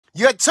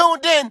You're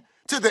tuned in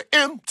to the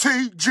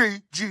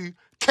MTGG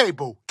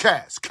Cable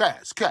Cast,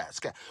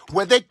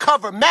 where they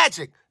cover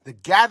Magic, the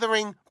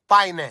Gathering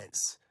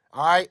Finance.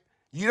 All right?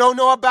 You don't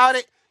know about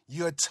it?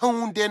 You're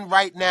tuned in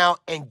right now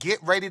and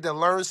get ready to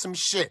learn some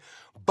shit.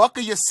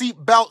 Buckle your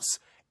seatbelts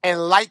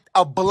and light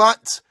a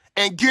blunt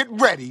and get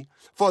ready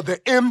for the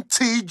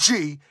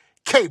MTG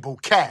Cable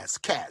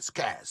Cast,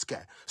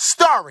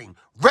 starring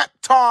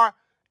Reptar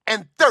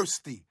and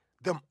Thirsty,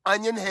 them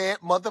onion head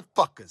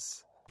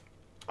motherfuckers.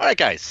 All right,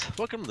 guys,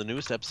 welcome to the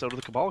newest episode of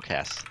the Cabal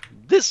Cast.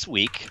 This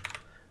week,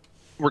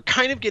 we're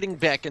kind of getting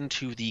back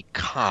into the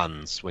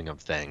con swing of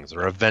things,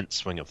 or event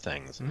swing of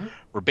things. Mm-hmm.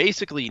 We're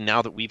basically,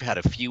 now that we've had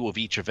a few of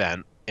each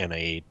event in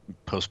a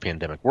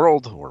post-pandemic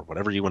world, or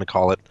whatever you want to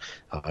call it,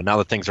 now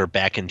that things are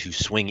back into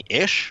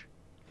swing-ish,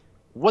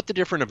 what the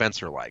different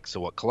events are like. So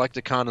what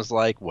Collecticon is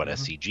like, what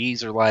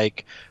SCGs are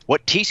like,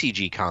 what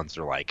TCG cons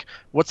are like,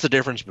 what's the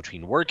difference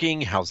between working,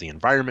 how's the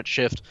environment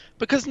shift,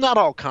 because not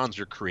all cons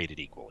are created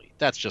equally.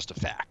 That's just a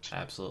fact.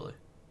 Absolutely.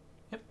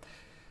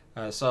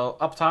 Yep. So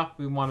up top,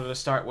 we wanted to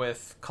start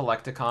with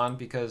Collecticon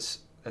because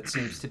it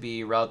seems to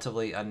be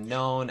relatively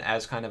unknown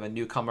as kind of a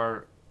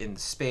newcomer in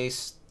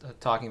space.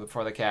 Talking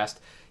before the cast,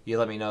 you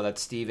let me know that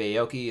Steve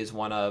Aoki is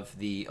one of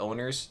the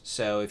owners.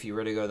 So if you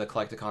were to go to the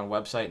Collecticon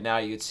website now,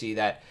 you'd see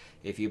that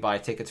if you buy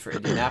tickets for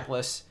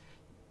Indianapolis,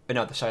 the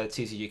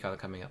TCG con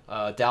coming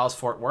up, Dallas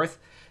Fort Worth,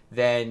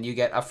 then you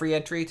get a free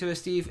entry to a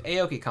Steve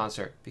Aoki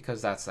concert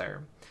because that's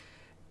there.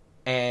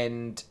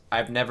 And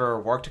I've never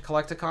worked at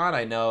Collecticon.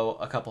 I know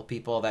a couple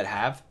people that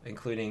have,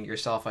 including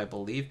yourself, I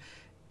believe.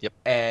 Yep.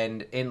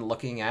 And in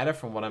looking at it,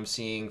 from what I'm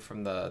seeing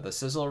from the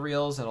sizzle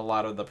reels and a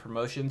lot of the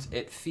promotions,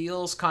 it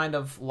feels kind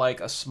of like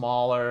a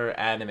smaller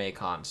anime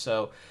con.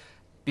 So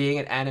being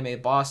at Anime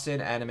Boston,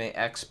 Anime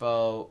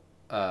Expo,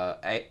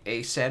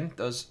 ASEN,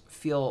 those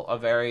feel a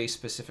very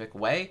specific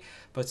way,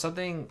 but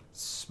something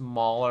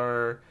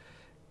smaller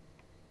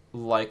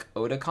like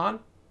Otakon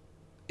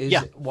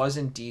was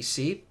in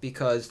DC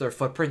because their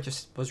footprint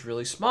just was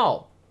really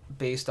small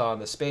based on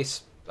the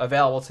space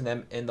available to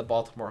them in the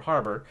Baltimore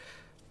Harbor.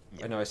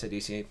 I know I said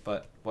DC,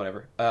 but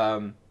whatever.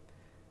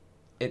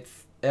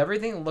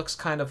 Everything looks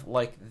kind of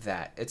like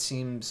that. It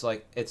seems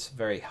like it's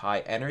very high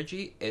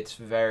energy. It's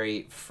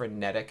very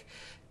frenetic.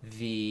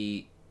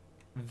 The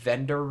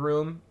vendor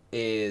room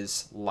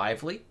is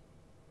lively.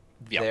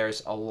 Yep.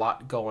 There's a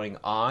lot going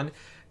on.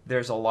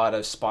 There's a lot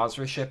of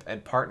sponsorship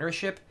and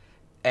partnership.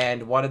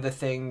 And one of the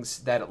things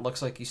that it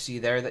looks like you see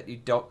there that you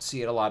don't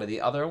see at a lot of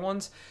the other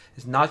ones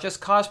is not just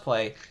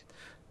cosplay,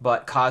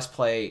 but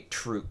cosplay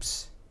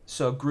troops.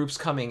 So groups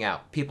coming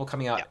out, people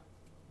coming out,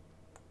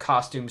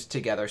 costumes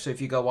together. So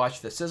if you go watch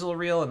the sizzle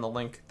reel and the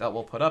link that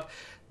we'll put up,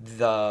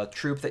 the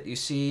troop that you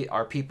see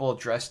are people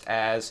dressed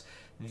as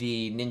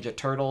the Ninja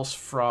Turtles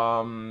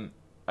from,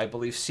 I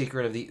believe,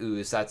 Secret of the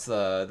Ooze. That's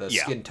the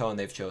skin tone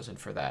they've chosen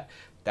for that.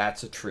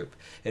 That's a troop.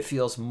 It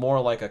feels more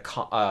like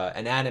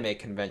an anime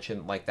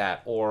convention like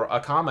that, or a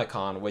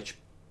Comic-Con, which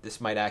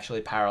this might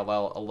actually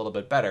parallel a little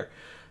bit better.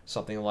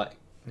 Something like,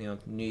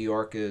 New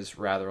York is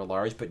rather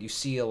large, but you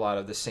see a lot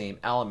of the same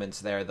elements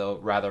there, though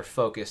rather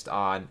focused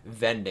on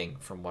vending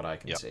from what I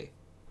can see.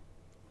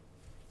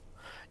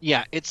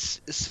 Yeah, it's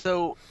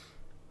so...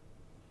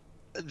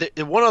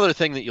 The one other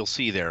thing that you'll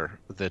see there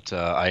that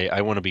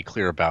I want to be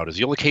clear about is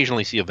you'll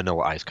occasionally see a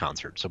Vanilla Ice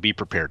concert, so be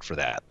prepared for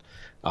that.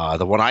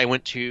 The one I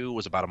went to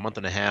was about a month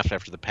and a half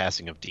after the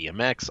passing of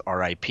DMX,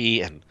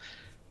 RIP, and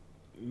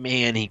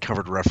man, he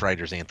covered Rough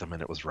Riders Anthem,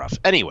 and it was rough.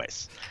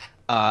 Anyways,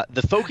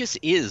 the focus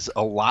is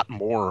a lot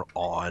more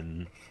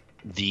on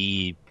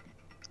the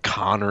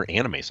con or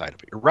anime side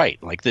of it. You're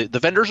right. Like, the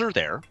vendors are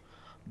there,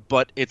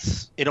 but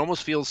it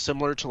almost feels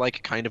similar to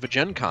like kind of a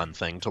Gen Con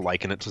thing, to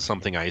liken it to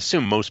something I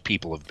assume most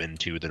people have been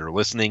to that are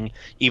listening,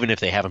 even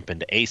if they haven't been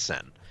to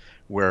ASEN,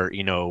 where,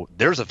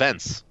 there's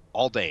events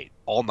all day,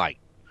 all night.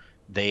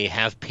 They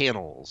have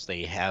panels,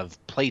 they have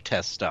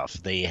playtest stuff,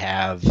 they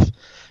have,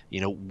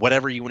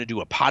 whatever you want to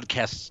do, a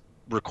podcast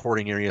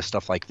recording area,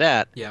 stuff like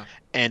that. Yeah.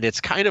 And it's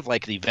kind of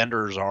like the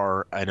vendors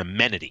are an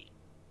amenity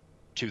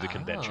to the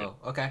convention.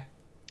 Okay.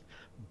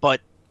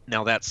 But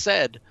now that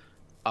said,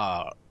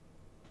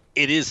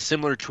 it is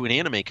similar to an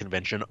anime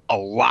convention, a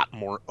lot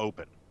more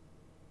open.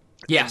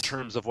 Yes. In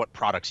terms of what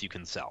products you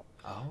can sell.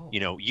 Oh.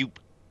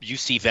 You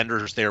see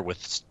vendors there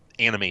with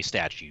anime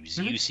statues.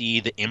 Mm-hmm. You see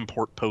the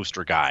import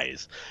poster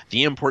guys,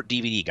 the import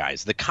DVD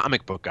guys, the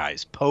comic book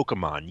guys,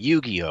 Pokemon,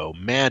 Yu-Gi-Oh,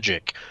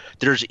 Magic.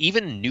 There's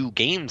even new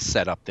games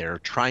set up there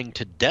trying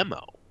to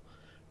demo,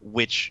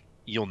 which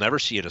you'll never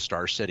see at a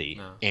Star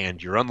City,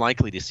 and you're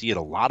unlikely to see at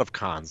a lot of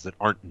cons that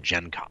aren't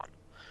Gen Con.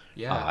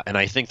 Yeah. And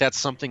I think that's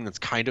something that's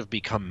kind of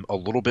become a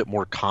little bit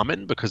more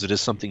common because it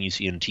is something you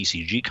see in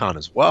TCG Con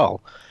as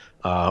well,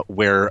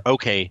 where,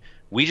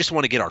 we just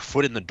want to get our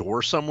foot in the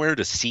door somewhere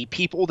to see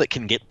people that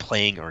can get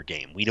playing our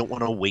game. We don't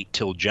want to wait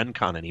till Gen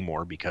Con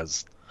anymore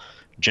because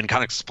Gen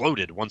Con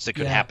exploded once it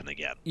could happen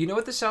again. You know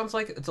what this sounds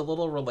like? It's a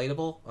little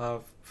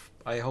relatable.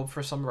 I hope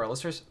for some of our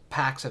listeners,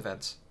 PAX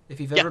events. If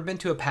you've Yeah. ever been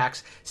to a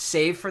PAX,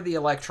 save for the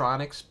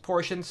electronics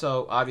portion,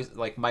 so obviously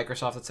like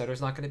Microsoft, etc.,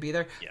 is not going to be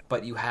there. Yeah.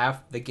 But you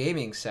have the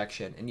gaming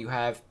section, and you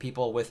have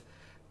people with,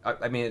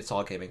 I mean, it's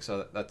all gaming,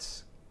 so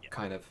that's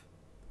kind of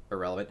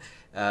irrelevant.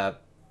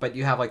 But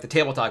you have like the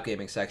tabletop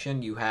gaming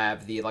section, you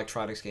have the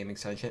electronics gaming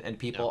section, and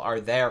people are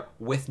there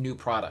with new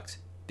products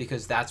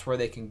because that's where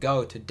they can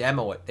go to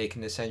demo it. They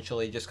can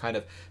essentially just kind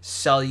of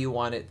sell you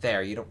on it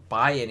there. You don't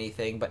buy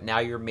anything, but now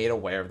you're made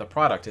aware of the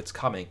product. It's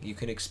coming. You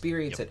can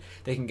experience it.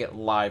 They can get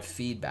live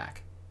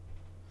feedback.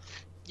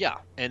 Yeah,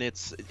 and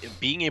it's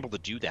being able to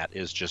do that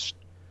is just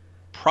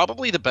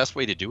probably the best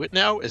way to do it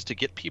now is to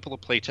get people to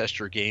play test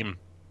your game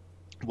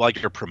while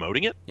you're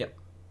promoting it. Yep.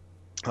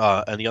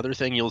 And the other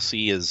thing you'll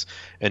see is,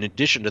 in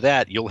addition to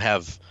that, you'll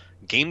have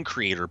game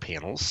creator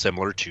panels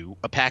similar to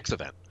a PAX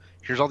event.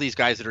 Here's all these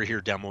guys that are here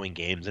demoing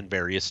games in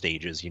various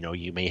stages. You know,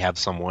 you may have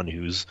someone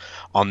who's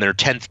on their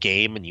 10th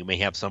game, and you may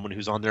have someone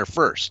who's on their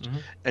first,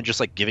 and just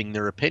like giving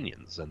their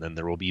opinions. And then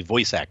there will be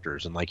voice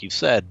actors, and like you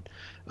said,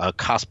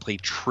 cosplay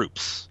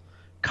troops,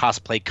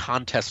 cosplay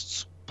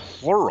contests,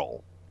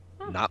 plural,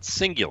 not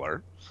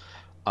singular,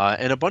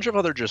 and a bunch of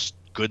other just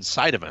good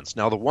side events.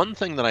 Now, the one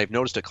thing that I've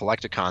noticed at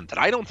Collecticon that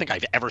I don't think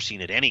I've ever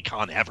seen at any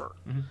con ever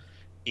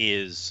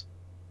is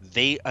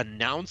they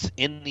announce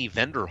in the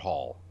vendor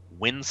hall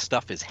when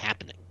stuff is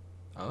happening.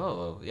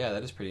 Oh, yeah,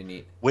 that is pretty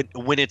neat.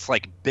 When it's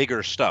like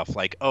bigger stuff,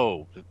 like,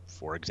 oh,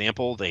 for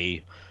example,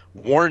 they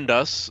warned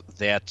us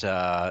that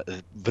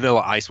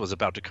Vanilla Ice was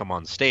about to come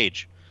on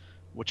stage,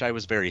 which I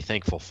was very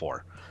thankful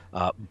for.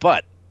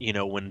 But, you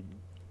know, when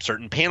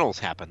certain panels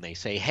happen, they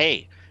say,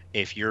 hey,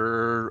 if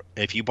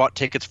you bought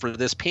tickets for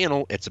this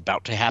panel, it's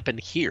about to happen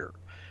here.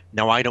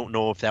 Now, I don't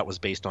know if that was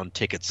based on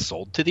tickets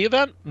sold to the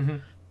event,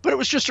 but it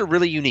was just a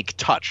really unique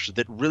touch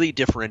that really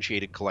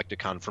differentiated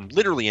Collecticon from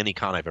literally any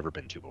con I've ever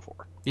been to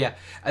before. Yeah,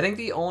 I think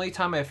the only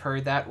time I've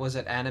heard that was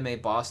at Anime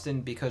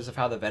Boston because of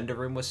how the vendor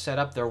room was set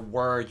up. There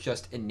were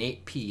just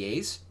innate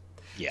PAs,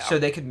 so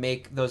they could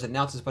make those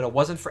announcements, but it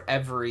wasn't for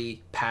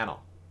every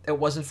panel. It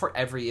wasn't for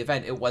every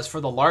event. It was for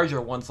the larger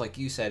ones, like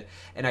you said,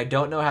 and I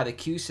don't know how the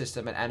queue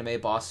system at Anime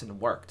Boston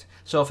worked.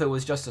 So if it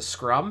was just a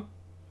scrum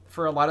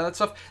for a lot of that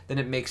stuff, then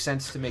it makes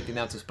sense to make the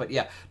announcements. But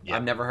yeah.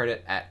 I've never heard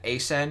it at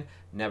ASEN,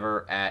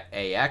 never at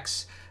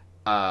AX,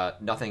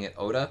 nothing at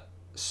Oda.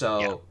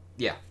 So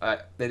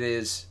that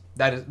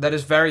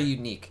is very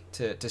unique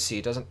to see.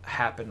 It doesn't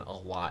happen a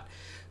lot.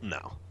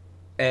 No.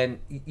 And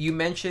you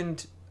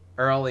mentioned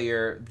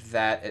earlier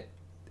that it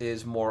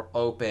is more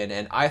open,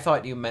 and I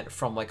thought you meant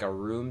from like a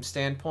room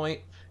standpoint.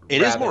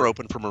 It is more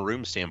open from a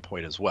room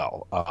standpoint as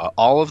well.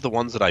 All of the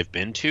ones that I've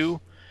been to,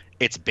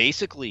 it's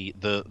basically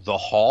the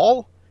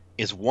hall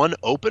is one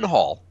open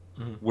hall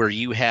where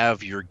you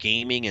have your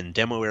gaming and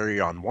demo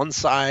area on one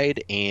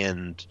side,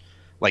 and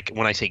like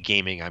when I say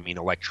gaming, I mean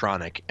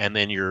electronic, and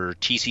then your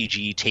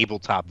TCG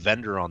tabletop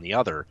vendor on the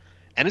other.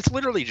 And it's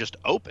literally just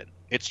open.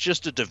 It's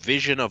just a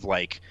division of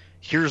like,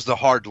 here's the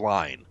hard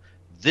line.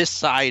 This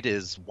side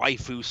is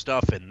waifu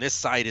stuff, and this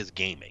side is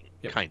gaming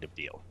kind of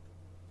deal.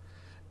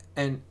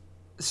 And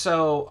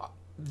so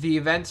the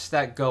events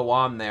that go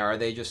on there, are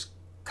they just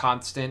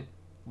constant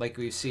like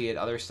we see at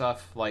other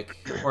stuff? Like,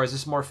 or is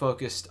this more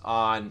focused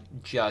on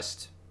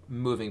just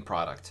moving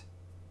product?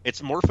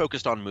 It's more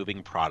focused on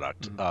moving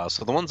product.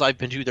 So the ones I've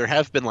been to, there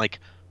have been like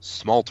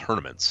small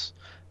tournaments,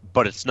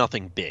 but it's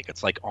nothing big.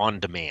 It's like on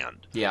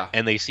demand. Yeah.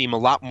 And they seem a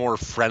lot more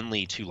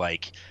friendly to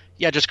like,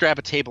 just grab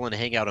a table and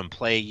hang out and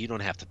play. You don't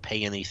have to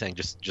pay anything.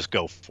 Just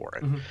go for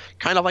it.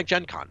 Kind of like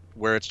Gen Con,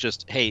 where it's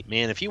just, hey,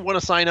 man, if you want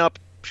to sign up,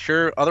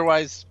 sure.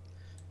 Otherwise,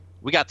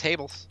 we got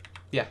tables.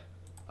 Yeah.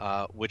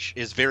 Which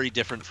is very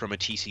different from a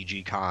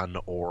TCG Con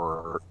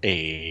or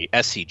a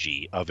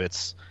SCG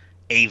it's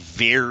a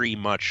very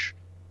much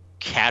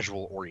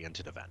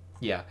casual-oriented event.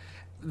 Yeah.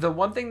 The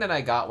one thing that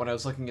I got when I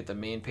was looking at the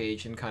main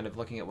page and kind of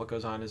looking at what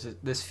goes on is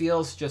this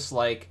feels just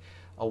like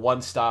a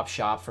one-stop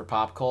shop for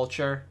pop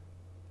culture.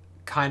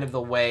 Kind of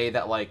the way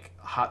that like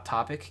Hot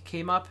Topic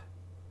came up.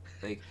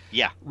 Like,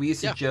 we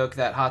used to joke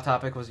that Hot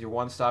Topic was your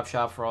one-stop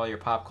shop for all your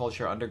pop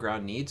culture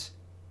underground needs.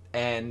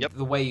 And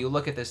the way you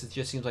look at this, it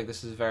just seems like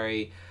this is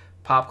very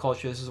pop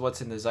culture. This is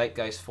what's in the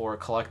zeitgeist for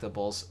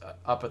collectibles.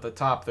 Up at the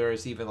top, there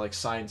is even like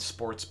signed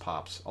sports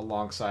pops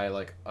alongside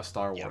like a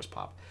Star Wars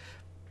pop.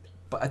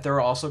 But there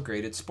are also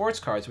graded sports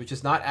cards, which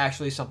is not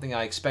actually something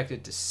I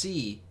expected to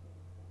see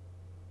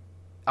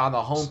on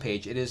the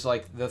homepage. It is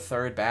like the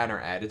third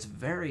banner ad. It's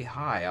very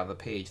high on the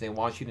page. They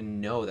want you to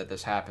know that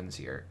this happens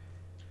here.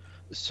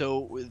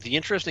 So the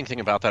interesting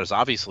thing about that is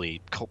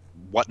obviously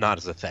Whatnot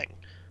is a thing.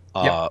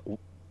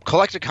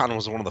 Collecticon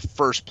was one of the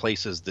first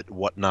places that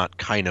Whatnot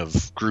kind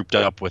of grouped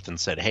up with and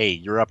said, hey,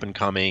 you're up and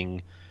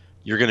coming.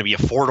 You're going to be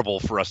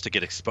affordable for us to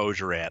get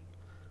exposure at.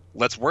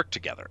 Let's work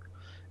together.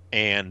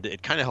 And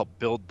it kind of helped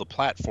build the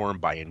platform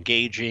by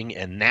engaging,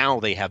 and now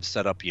they have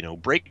set up,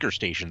 breaker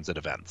stations at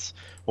events.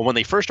 Well, when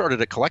they first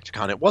started at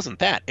Collecticon, it wasn't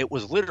that. It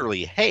was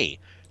literally, hey,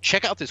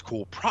 check out this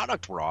cool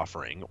product we're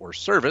offering, or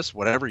service,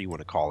 whatever you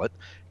want to call it.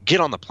 Get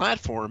on the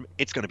platform.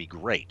 It's going to be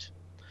great.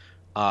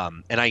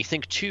 And I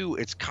think, too,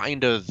 it's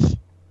kind of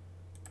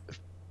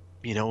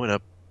in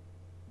a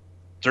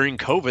during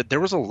COVID, there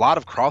was a lot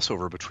of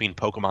crossover between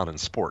Pokemon and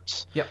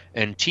sports. Yep.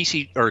 And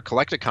TC or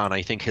Collecticon,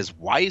 I think, has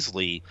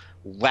wisely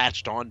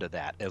latched onto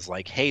that as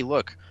like, hey,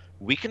 look,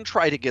 we can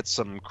try to get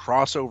some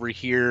crossover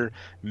here.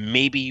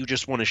 Maybe you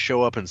just want to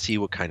show up and see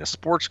what kind of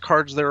sports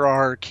cards there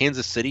are.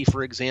 Kansas City,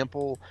 for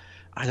example,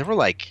 there were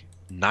like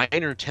 9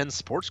 or 10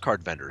 sports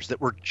card vendors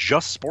that were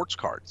just sports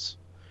cards.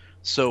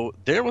 So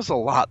there was a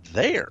lot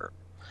there.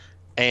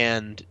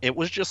 And it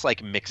was just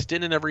like mixed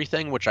in and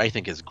everything, which I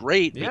think is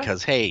great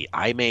because, hey,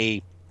 I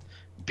may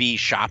be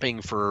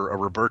shopping for a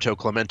Roberto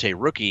Clemente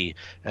rookie,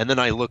 and then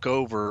I look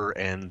over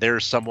and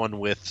there's someone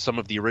with some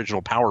of the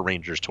original Power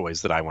Rangers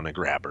toys that I want to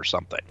grab or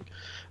something.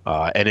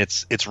 And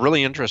it's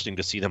really interesting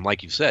to see them,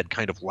 like you said,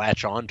 kind of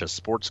latch on to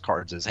sports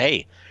cards as,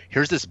 hey,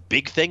 here's this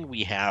big thing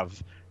we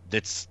have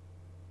that's,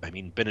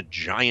 been a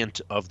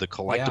giant of the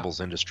collectibles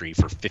industry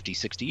for 50,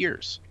 60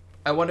 years.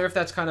 I wonder if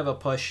that's kind of a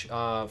push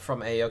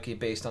from Aoki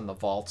based on the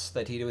vaults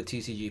that he did with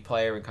TCG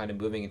Player and kind of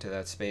moving into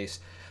that space.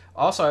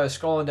 Also, I was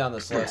scrolling down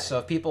this list, so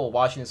if people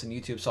watching this on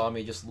YouTube saw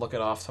me just look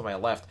it off to my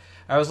left,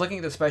 I was looking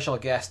at the special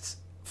guests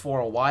for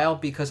a while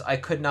because I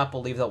could not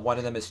believe that one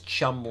of them is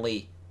Chum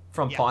Lee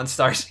from Pawn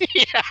Stars.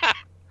 Yeah.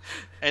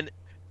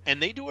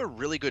 And they do a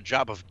really good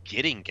job of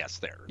getting guests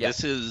there. Yeah.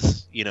 This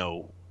is,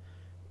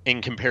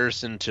 in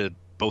comparison to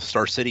both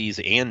Star Cities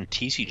and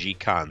TCG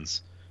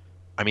cons,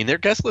 their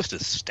guest list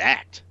is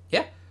stacked.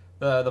 Yeah.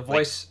 The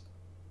voice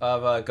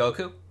of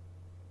Goku.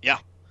 Yeah.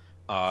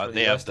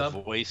 They have the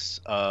voice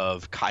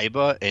of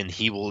Kaiba, and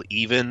he will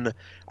even,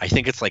 I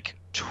think it's like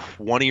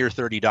 $20 or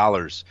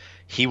 $30.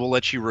 He will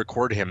let you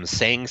record him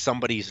saying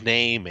somebody's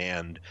name,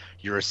 and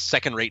you're a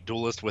second-rate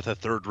duelist with a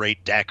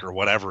third-rate deck or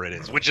whatever it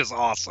is, which is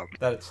awesome.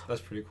 That's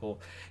pretty cool.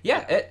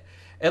 Yeah,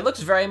 it looks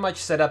very much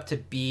set up to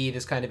be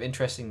this kind of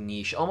interesting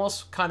niche,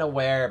 almost kind of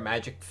where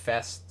Magic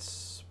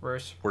Fests we're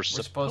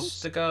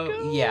supposed to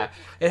go. Yeah,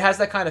 it has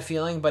that kind of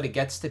feeling, but it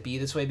gets to be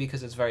this way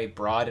because it's very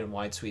broad and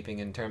wide sweeping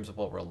in terms of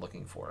what we're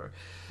looking for.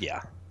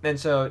 Yeah. And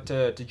so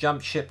to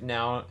jump ship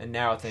now and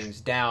narrow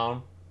things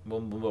down, we'll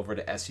move over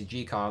to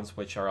SCG cons,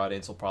 which our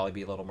audience will probably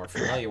be a little more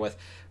familiar with.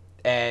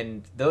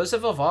 And those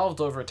have evolved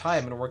over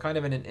time, and we're kind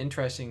of in an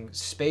interesting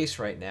space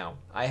right now.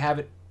 I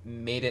haven't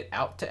made it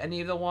out to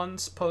any of the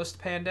ones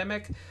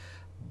post-pandemic,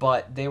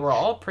 but they were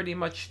all pretty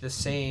much the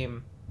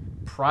same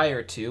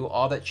prior to.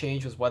 All that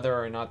changed was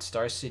whether or not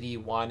Star City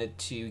wanted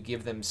to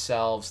give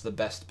themselves the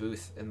best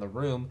booth in the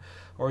room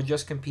or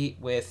just compete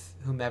with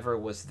whomever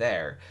was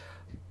there.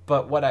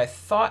 But what I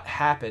thought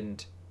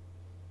happened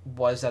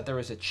was that there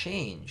was a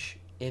change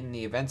in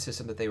the event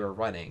system that they were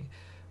running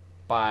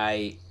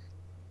by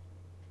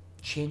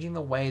changing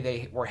the way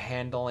they were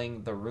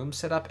handling the room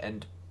setup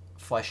and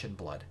Flesh and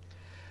Blood.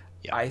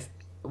 Yeah.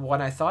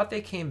 When I thought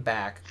they came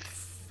back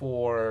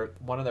for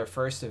one of their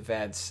first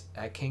events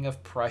at King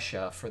of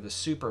Prussia for the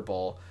Super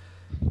Bowl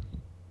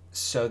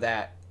so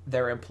that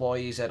their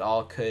employees at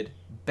all could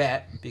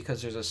bet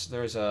because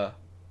there's an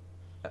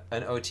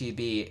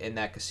OTB in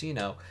that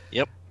casino.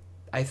 Yep.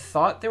 I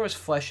thought there was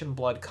Flesh and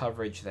Blood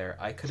coverage there.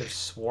 I could have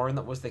sworn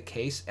that was the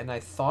case, and I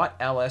thought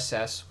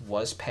LSS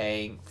was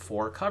paying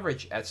for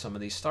coverage at some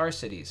of these Star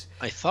Cities.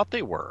 I thought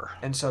they were.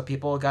 And so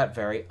people got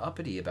very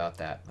uppity about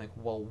that. Like,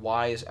 well,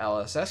 why is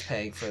LSS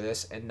paying for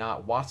this and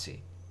not WotC?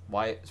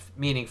 Why?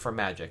 Meaning for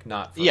Magic,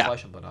 not for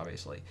Flesh and Blood,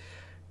 obviously.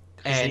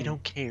 Because they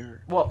don't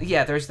care. Well,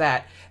 yeah, there's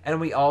that.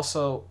 And we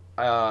also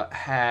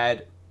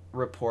had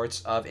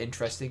reports of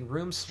interesting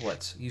room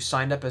splits. You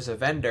signed up as a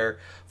vendor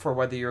for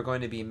whether you're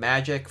going to be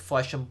Magic,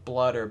 Flesh and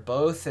Blood, or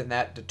both, and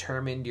that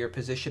determined your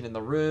position in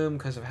the room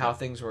because of how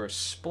things were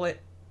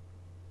split.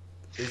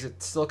 Is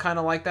it still kind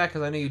of like that?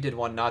 Because I know you did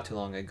one not too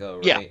long ago,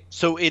 right? Yeah,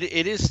 so it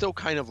is still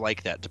kind of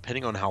like that,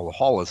 depending on how the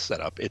hall is set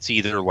up. It's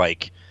either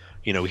like,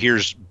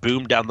 here's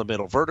boom down the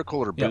middle vertical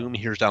or boom,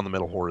 here's down the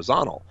middle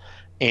horizontal.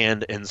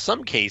 And in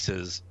some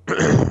cases,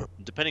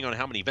 depending on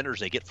how many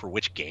vendors they get for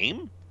which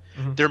game,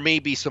 there may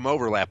be some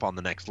overlap on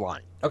the next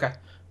line. Okay.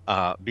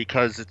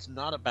 Because it's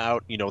not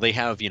about, they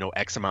have,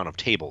 X amount of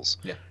tables.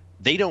 Yeah.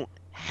 They don't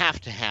have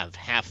to have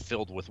half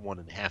filled with one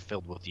and half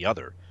filled with the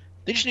other.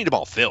 They just need them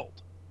all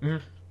filled.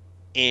 Mm-hmm.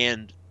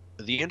 And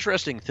the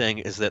interesting thing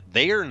is that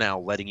they are now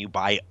letting you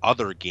buy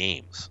other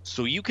games.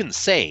 So you can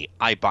say,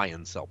 I buy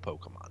and sell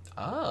Pokemon.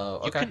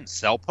 Oh, okay. You can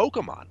sell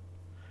Pokemon.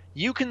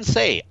 You can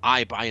say,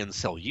 I buy and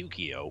sell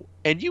Yu-Gi-Oh!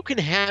 And you can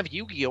have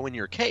Yu-Gi-Oh! In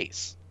your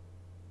case.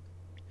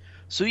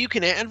 So you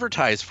can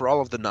advertise for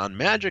all of the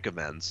non-Magic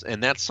events,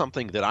 and that's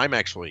something that I'm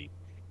actually,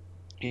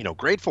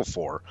 grateful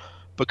for,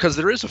 because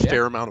there is a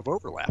fair amount of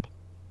overlap.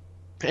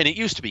 And it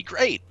used to be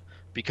great,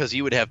 because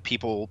you would have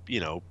people,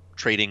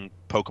 trading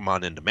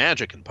Pokemon into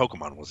Magic, and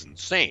Pokemon was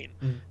insane.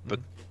 Mm-hmm.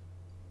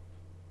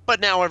 But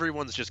now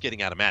everyone's just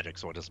getting out of Magic,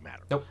 so it doesn't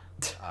matter. Nope.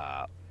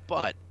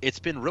 But it's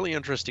been really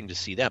interesting to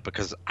see that,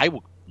 because I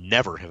would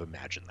never have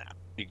imagined that.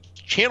 The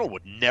channel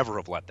would never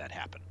have let that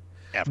happen.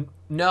 Ever.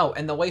 No,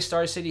 and the way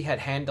Star City had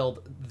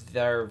handled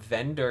their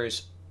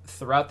vendors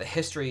throughout the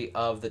history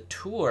of the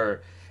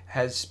tour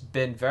has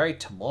been very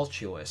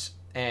tumultuous.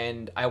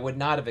 And I would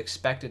not have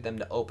expected them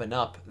to open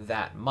up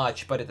that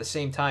much, but at the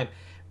same time,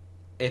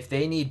 if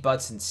they need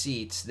butts and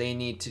seats, they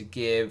need to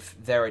give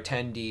their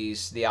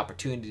attendees the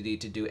opportunity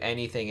to do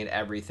anything and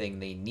everything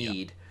they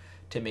need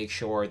to make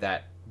sure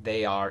that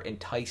they are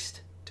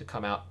enticed to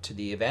come out to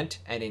the event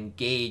and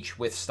engage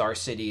with Star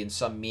City in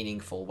some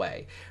meaningful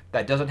way.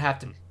 That doesn't have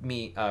to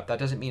mean that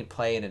doesn't mean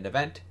play in an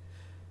event.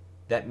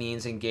 That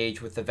means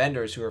engage with the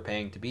vendors who are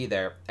paying to be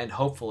there, and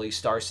hopefully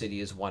Star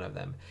City is one of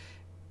them.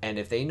 And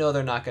if they know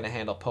they're not going to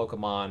handle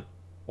Pokemon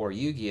or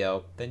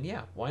Yu-Gi-Oh, then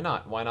yeah, why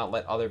not? Why not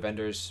let other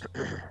vendors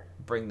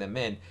bring them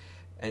in?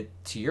 And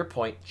to your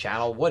point,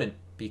 Channel wouldn't,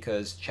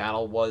 because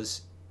Channel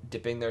was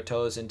dipping their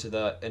toes into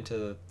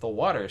the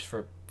waters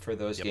for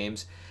those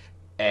games.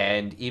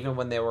 And even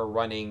when they were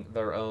running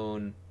their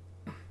own,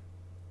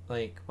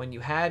 like when you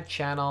had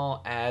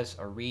Channel as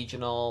a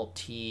regional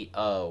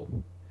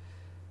TO,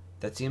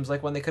 that seems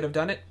like when they could have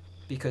done it,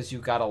 because you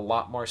got a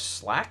lot more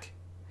slack.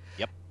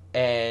 Yep.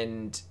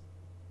 And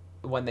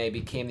when they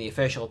became the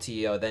official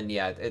TO, then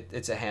yeah,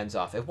 it's a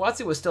hands-off. If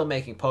WotC was still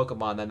making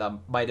Pokemon, then that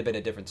might have been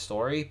a different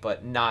story,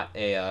 but not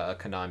a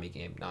Konami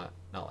game, not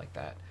like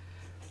that.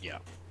 Yeah.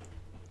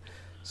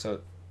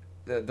 So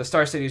the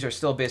Star Cities are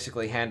still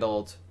basically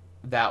handled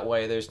that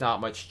way. There's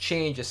not much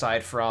change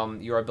aside from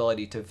your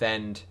ability to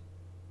vend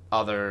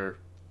other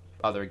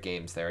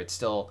games there. It's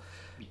still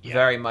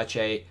very much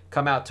a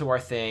come out to our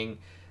thing.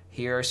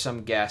 Here are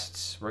some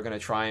guests. We're going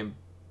to try and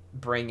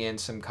bring in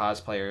some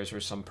cosplayers or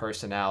some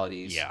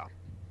personalities. Yeah.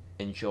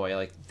 Enjoy.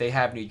 Like, they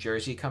have New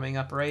Jersey coming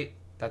up, right?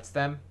 That's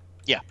them?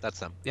 Yeah, that's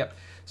them. Yep.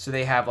 So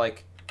they have,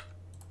 like,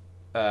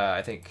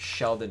 I think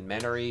Sheldon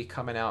Menery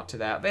coming out to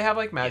that. They have,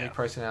 like, Magic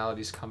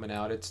personalities coming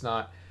out. It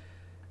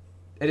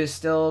is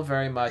still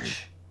very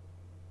much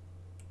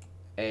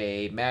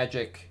a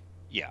Magic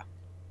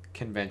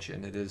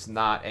convention. It is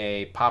not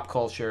a pop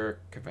culture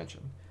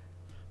convention.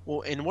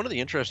 Well, and one of the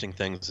interesting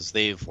things is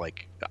they've,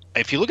 like,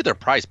 if you look at their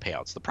prize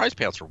payouts, the prize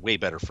payouts are way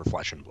better for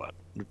Flesh and Blood.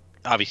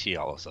 Obviously,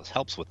 LSS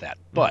helps with that,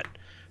 but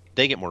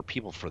they get more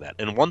people for that.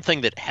 And one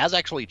thing that has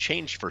actually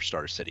changed for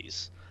Star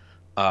Cities,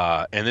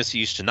 and this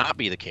used to not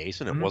be the case,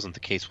 and it wasn't the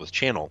case with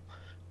Channel,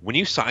 when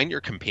you sign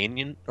your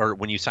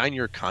when you sign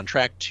your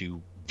contract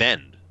to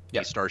vend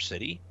a Star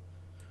City,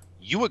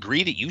 you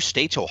agree that you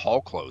stay till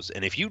hall close,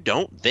 and if you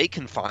don't, they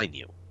can fine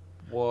you.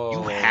 Whoa.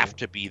 You have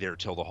to be there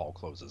till the hall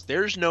closes.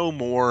 There's no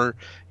more,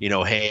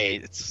 hey,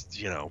 it's,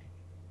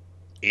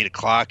 8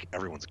 o'clock,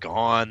 everyone's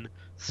gone,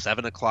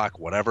 7 o'clock,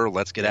 whatever,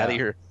 let's get out of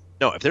here.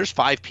 No, if there's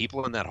 5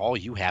 people in that hall,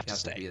 you have to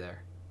stay. To be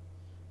there.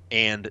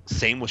 And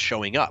same with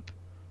showing up.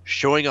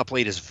 Showing up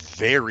late is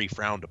very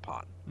frowned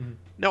upon. Mm-hmm.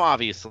 Now,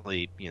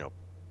 obviously,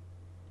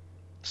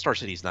 Star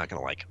City's not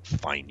going to, like,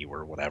 fine you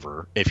or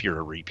whatever if you're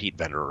a repeat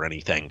vendor or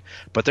anything.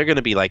 But they're going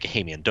to be like,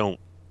 hey, man, don't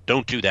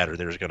do that or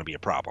there's going to be a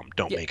problem.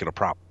 Don't make it a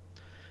problem.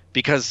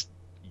 Because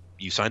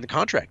you signed the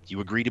contract. You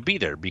agree to be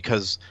there.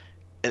 Because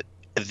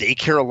they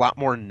care a lot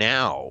more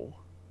now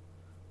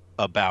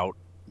about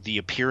the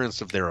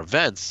appearance of their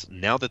events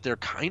now that they're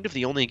kind of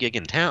the only gig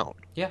in town.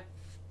 Yeah.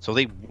 So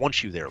they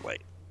want you there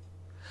late.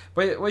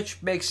 But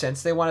which makes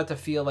sense. They want it to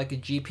feel like a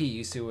GP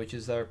used to, which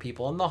is there are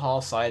people in the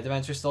hall side. The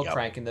events are still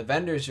cranking. The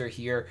vendors are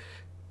here.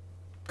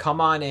 Come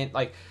on in.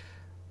 Like,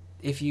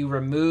 if you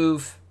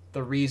remove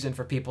the reason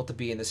for people to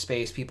be in the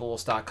space, people will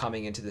stop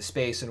coming into the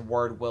space, and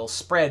word will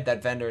spread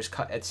that vendors,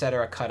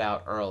 etc., cut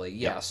out early.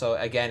 Yeah. So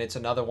again, it's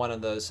another one of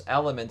those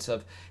elements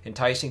of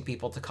enticing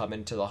people to come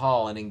into the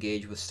hall and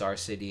engage with Star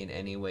City in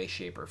any way,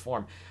 shape, or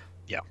form.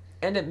 Yeah.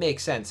 And it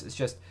makes sense. It's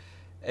just,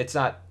 it's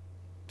not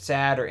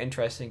sad or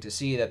interesting to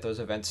see that those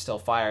events still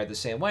fire the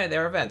same way.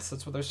 They're events.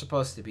 That's what they're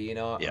supposed to be.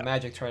 A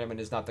Magic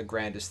tournament is not the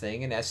grandest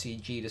thing, and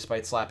SCG,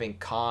 despite slapping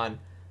Con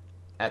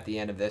at the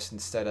end of this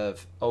instead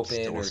of Open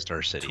Still or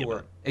Star City Tour.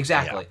 event.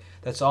 Exactly.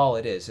 That's all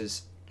it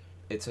is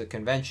it's a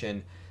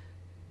convention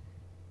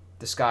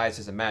disguised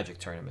as a Magic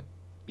tournament.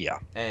 Yeah.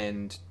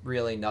 And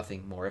really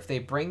nothing more. If they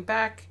bring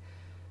back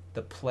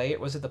the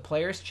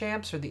Players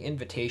Champs or the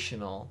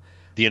Invitational?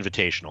 The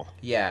Invitational.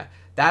 Yeah.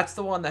 That's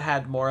the one that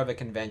had more of a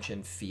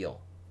convention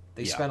feel.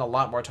 They spent a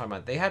lot more time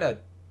on it. They had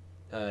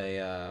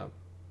a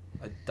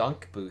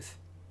dunk booth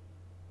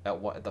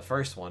at the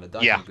first one, a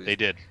dunking booth. Yeah, they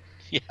did.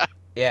 Yeah.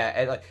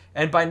 Yeah,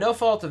 and by no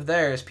fault of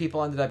theirs,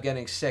 people ended up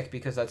getting sick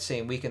because that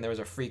same weekend there was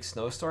a freak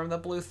snowstorm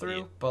that blew through.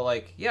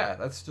 Yeah. But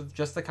that's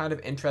just the kind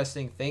of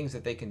interesting things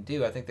that they can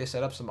do. I think they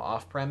set up some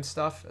off-prem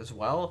stuff as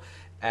well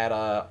at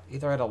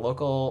either at a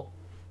local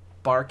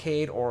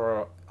barcade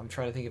or I'm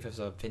trying to think if it was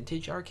a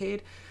vintage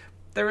arcade.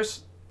 There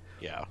was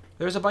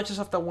a bunch of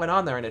stuff that went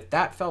on there, and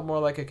that felt more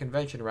like a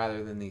convention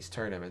rather than these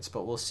tournaments.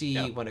 But we'll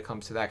see when it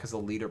comes to that because the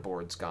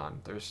leaderboard's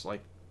gone. There's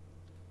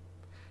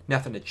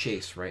nothing to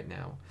chase right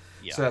now.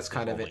 Yeah, so that's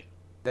kind of it.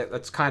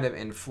 That's kind of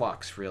in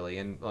flux, really.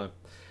 And one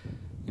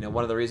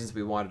of the reasons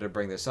we wanted to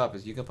bring this up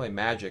is you can play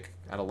Magic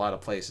at a lot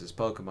of places,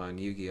 Pokemon,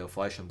 Yu-Gi-Oh,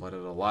 Flesh and Blood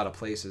at a lot of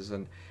places,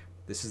 and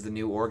this is the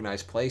new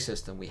organized play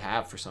system we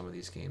have for some of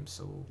these games.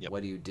 So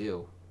what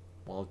do?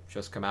 Well,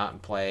 just come out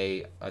and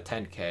play a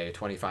 10K,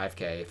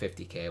 25K,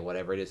 50K,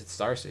 whatever it is at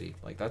Star City.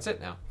 That's it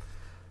now.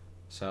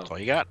 So That's all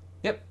you got.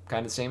 yep,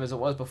 kind of the same as it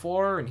was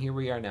before, and here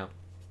we are now.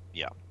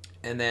 Yeah.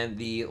 And then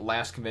the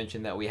last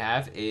convention that we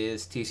have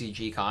is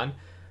TCG Con.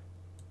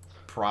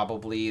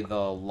 Probably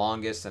the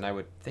longest, and I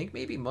would think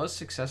maybe most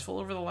successful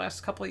over the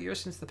last couple of years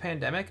since the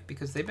pandemic,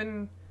 because they've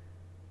been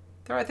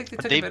there. I think they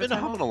took They've a bit been of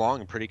time humming off.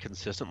 along pretty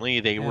consistently.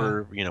 They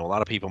were, a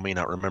lot of people may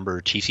not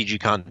remember, TCG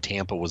Con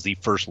Tampa was the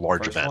first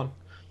large First event.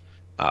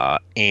 one.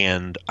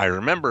 And I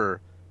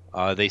remember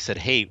they said,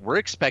 hey, we're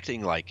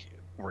expecting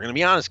we're going to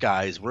be honest,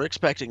 guys, we're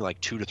expecting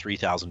 2,000 to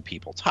 3,000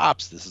 people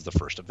tops. This is the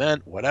first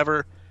event,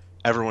 whatever.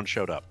 Everyone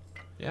showed up.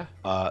 Yeah.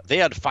 They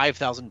had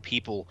 5,000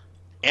 people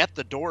at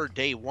the door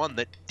day one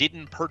that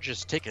didn't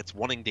purchase tickets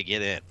wanting to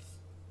get in.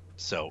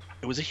 So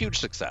it was a huge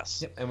success.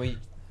 Yep. And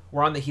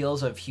we're on the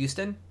heels of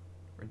Houston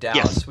or Dallas.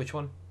 Yes. Which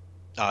one?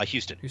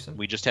 Houston. Houston.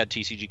 We just had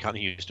TCG Con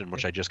Houston,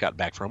 which I just got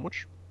back from,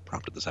 which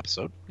prompted this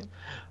episode. Yep.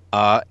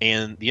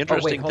 And the Oh,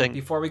 interesting wait, hold on. thing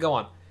Before we go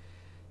on,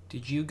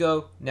 did you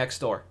go next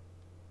door?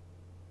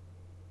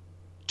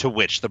 to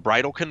which, the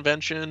bridal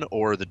convention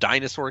or the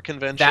dinosaur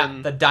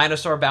convention? The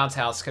Dinosaur Bounce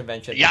House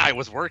convention. Yeah, I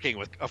was working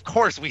with. Of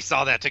course, we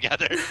saw that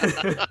together.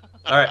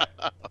 All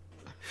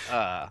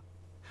right.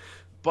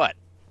 But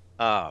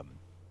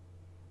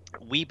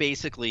we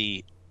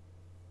basically,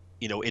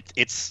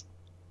 it's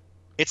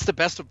the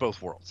best of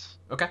both worlds.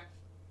 Okay.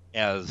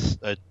 As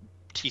a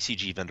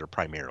TCG vendor,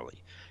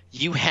 primarily,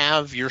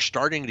 you're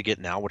starting to get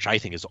now, which I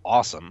think is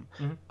awesome.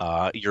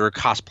 Mm-hmm. Your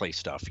cosplay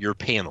stuff, your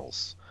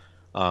panels,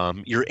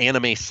 your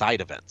anime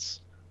side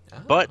events, Oh.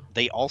 but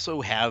they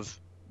also have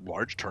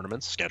large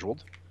tournaments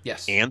scheduled.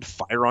 Yes. And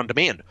Fire on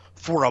Demand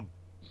for a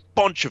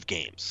bunch of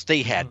games.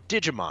 They had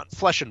Digimon,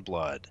 Flesh and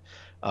Blood,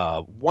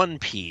 One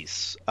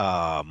Piece,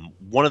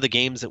 one of the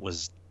games that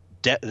was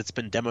that's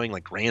been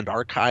demoing Grand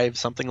Archive,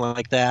 something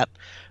like that.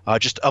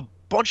 Just a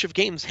bunch of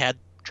games had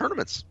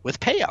tournaments with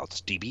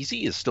payouts.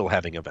 DBZ is still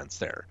having events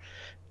there.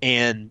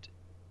 And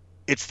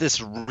it's this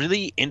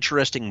really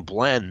interesting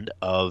blend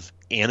of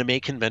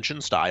anime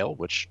convention style,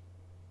 which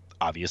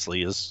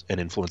obviously is an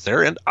influence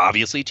there, and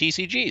obviously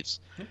TCGs.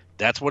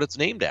 That's what it's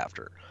named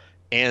after.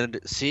 And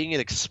seeing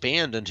it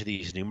expand into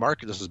these new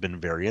markets has been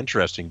very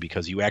interesting,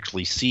 because you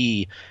actually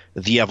see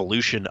the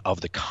evolution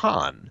of the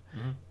con.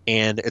 Mm-hmm.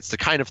 And it's the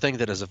kind of thing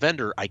that, as a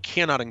vendor, I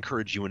cannot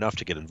encourage you enough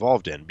to get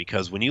involved in,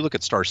 because when you look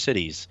at Star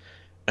Cities,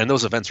 and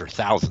those events are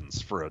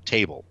thousands for a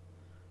table,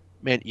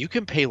 man, you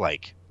can pay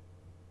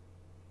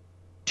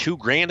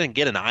 $2,000 and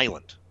get an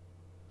island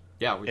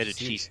Yeah, at a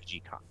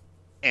TCG con,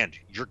 and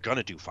you're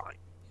gonna do fine.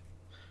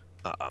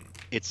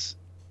 It's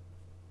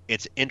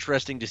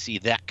interesting to see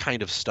that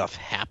kind of stuff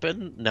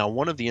happen. Now,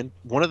 one of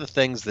the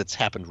things that's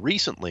happened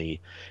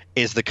recently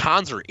is the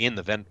cons are in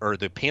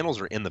the panels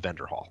are in the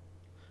vendor hall,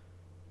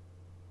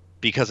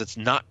 because it's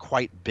not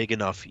quite big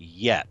enough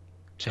yet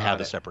to have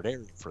a separate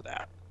area for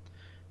that.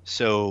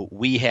 So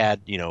we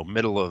had,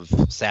 middle of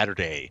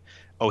Saturday,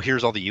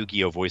 here's all the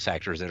Yu-Gi-Oh voice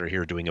actors that are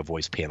here doing a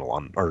panel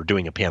on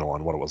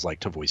what it was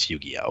like to voice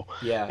Yu-Gi-Oh.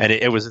 Yeah. And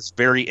it was this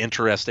very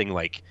interesting,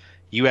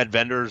 you had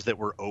vendors that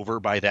were over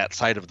by that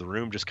side of the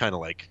room, just kind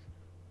of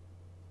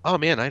oh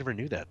man, I never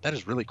knew that. That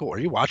is really cool. Are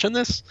you watching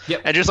this?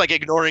 Yep. And just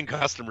ignoring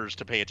customers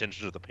to pay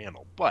attention to the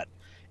panel. But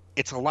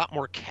it's a lot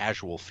more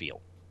casual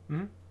feel.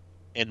 Mm-hmm.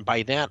 And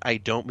by that, I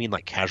don't mean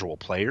casual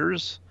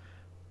players.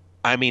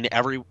 I mean,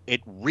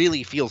 it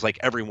really feels like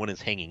everyone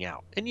is hanging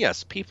out. And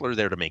yes, people are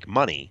there to make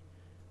money,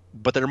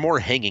 but they're more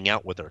hanging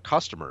out with their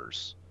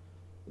customers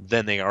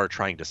than they are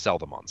trying to sell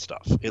them on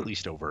stuff, at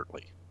least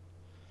overtly.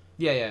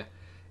 Yeah.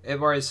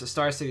 Whereas the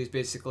Star City is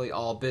basically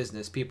all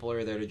business. People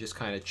are there to just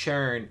kind of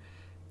churn.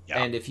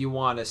 Yeah. And if you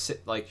want to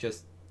sit,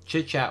 just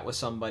chit-chat with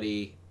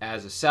somebody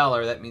as a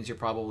seller, that means you're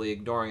probably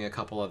ignoring a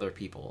couple other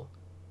people.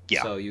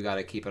 Yeah. So you got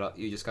to keep it up.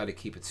 You just got to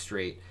keep it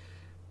straight.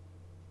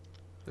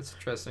 That's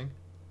interesting.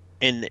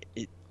 And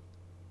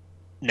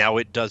now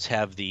it does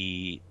have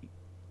the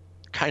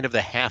kind of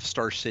the half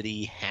Star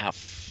City,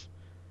 half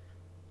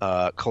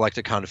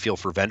Collecticon feel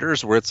for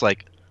vendors, where it's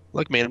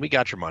look, man, we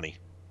got your money.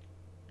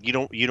 You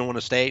don't want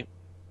to stay?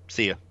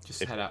 See ya.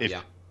 Just head out.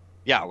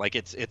 Yeah,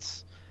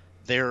 it's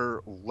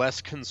they're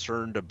less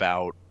concerned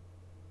about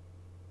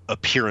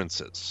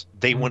appearances.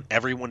 They want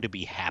everyone to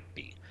be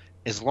happy.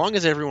 As long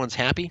as everyone's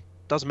happy,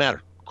 doesn't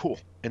matter. Cool.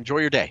 Enjoy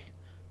your day.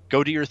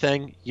 Go do your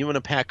thing. You want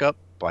to pack up?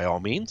 By all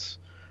means.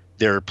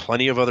 There are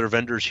plenty of other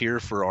vendors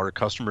here for our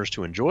customers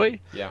to enjoy.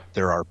 Yeah.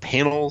 There are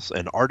panels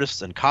and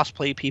artists and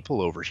cosplay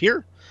people over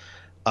here.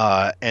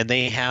 And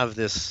they have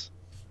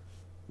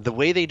the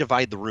way they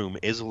divide the room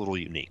is a little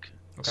unique.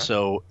 Okay.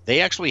 So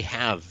they actually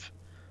have,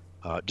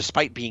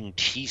 despite being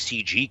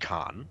TCG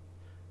Con,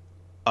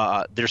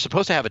 they're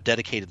supposed to have a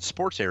dedicated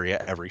sports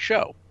area every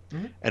show.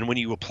 Mm-hmm. And when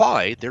you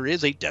apply, there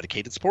is a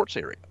dedicated sports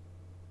area.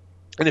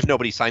 And if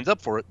nobody signs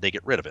up for it, they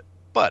get rid of it.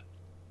 But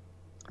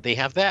they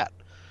have that.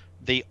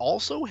 They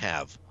also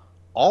have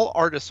all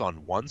artists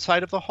on one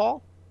side of the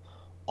hall,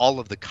 all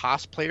of the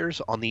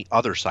cosplayers on the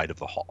other side of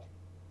the hall.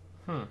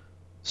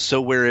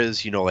 So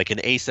whereas,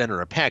 an ACEN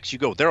or a PAX, you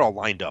go, they're all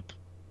lined up,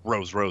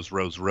 rows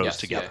Yes,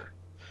 together.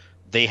 Yeah.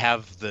 They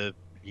have the,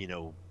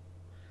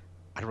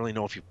 I don't really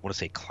know if you want to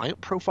say client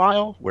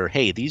profile, where,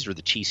 hey, these are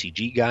the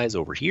TCG guys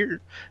over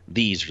here.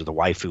 These are the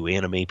waifu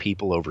anime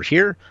people over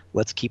here.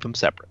 Let's keep them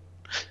separate.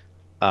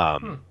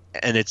 And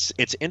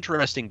it's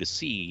interesting to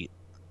see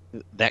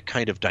that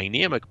kind of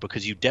dynamic,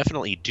 because you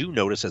definitely do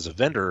notice as a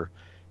vendor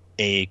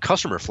a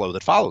customer flow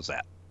that follows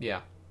that.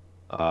 Yeah.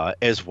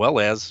 As well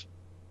as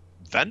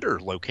vendor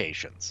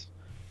locations.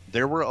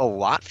 There were a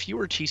lot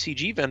fewer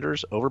TCG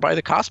vendors over by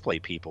the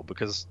cosplay people,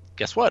 because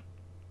guess what?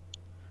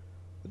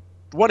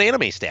 What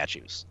anime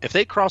statues? If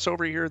they cross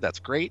over here, that's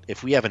great.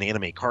 If we have an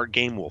anime card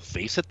game, we'll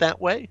face it that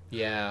way.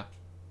 Yeah.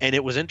 And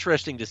it was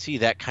interesting to see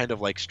that kind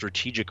of like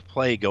strategic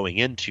play going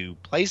into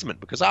placement,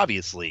 because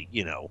obviously,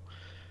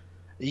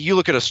 you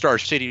look at a Star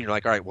City and you're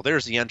like, all right, well,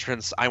 there's the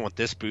entrance. I want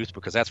this booth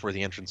because that's where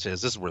the entrance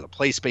is. This is where the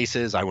play space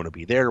is. I want to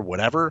be there,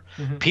 whatever.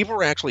 Mm-hmm. People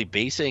were actually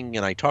basing,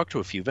 and I talked to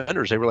a few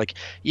vendors. They were like,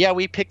 yeah,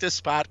 we picked this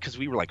spot because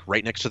we were like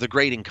right next to the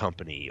grading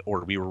company,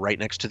 or we were right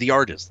next to the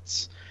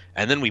artists.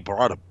 And then we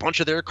brought a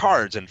bunch of their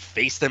cards and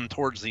faced them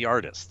towards the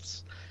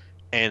artists.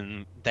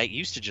 And that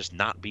used to just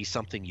not be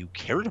something you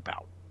cared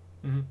about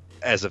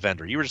as a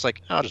vendor. You were just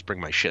like, I'll just bring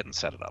my shit and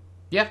set it up.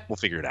 Yeah. We'll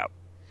figure it out.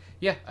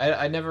 Yeah,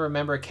 I never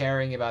remember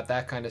caring about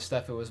that kind of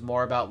stuff. It was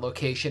more about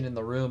location in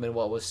the room and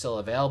what was still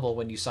available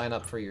when you sign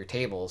up for your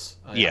tables.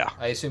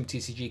 I assume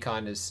TCG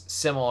Con is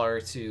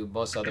similar to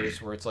most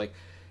others, where it's like,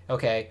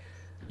 okay,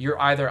 you're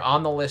either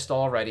on the list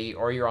already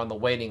or you're on the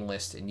waiting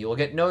list, and you'll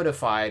get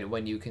notified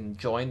when you can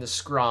join the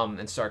scrum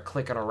and start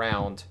clicking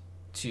around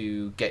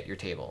to get your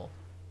table.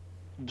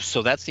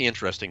 So that's the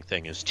interesting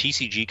thing, is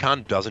TCG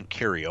Con doesn't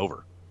carry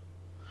over.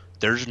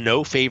 There's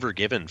no favor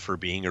given for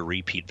being a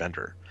repeat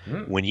vendor.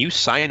 When you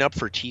sign up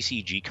for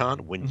TCG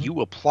Con, when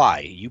you apply,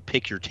 you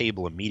pick your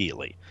table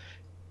immediately.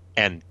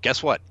 And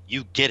guess what?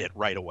 You get it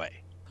right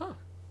away. Huh.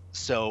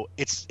 So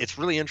it's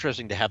really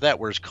interesting to have that,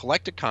 whereas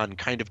Collecticon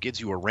kind of gives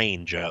you a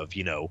range of,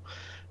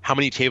 how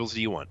many tables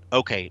do you want?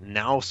 Okay,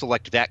 now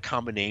select that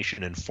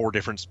combination in 4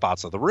 different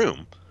spots of the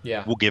room.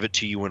 Yeah. We'll give it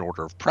to you in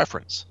order of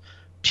preference.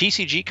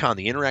 TCG Con,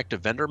 the interactive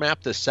vendor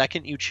map, the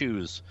second you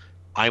choose,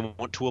 I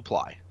want to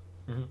apply.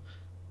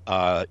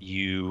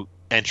 You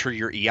enter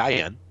your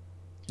EIN.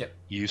 Yep.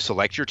 You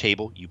select your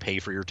table. You pay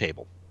for your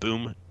table.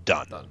 Boom,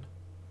 done.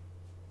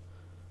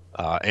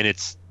 And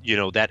it's,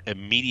 that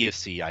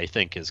immediacy, I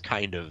think, is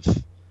kind of,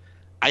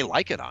 I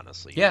like it,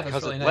 honestly. Yeah,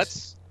 that's really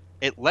nice.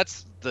 It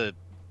lets the,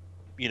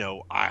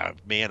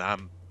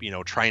 I'm,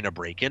 trying to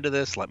break into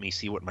this. Let me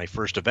see what my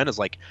first event is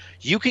like.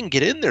 You can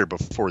get in there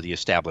before the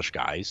established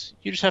guys.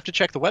 You just have to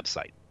check the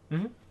website.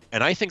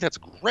 And I think that's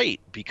great,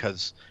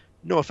 because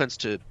no offense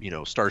to,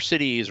 Star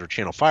Cities or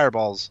Channel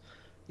Fireballs,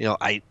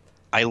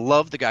 I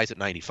love the guys at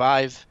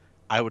 95.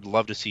 I would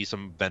love to see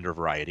some vendor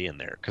variety in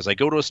there, because I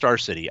go to a Star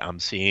City, I'm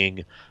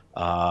seeing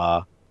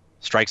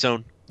Strike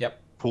Zone.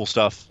 Yep. Cool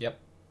stuff. Yep.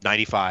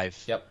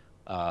 95. Yep.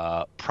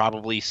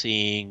 Probably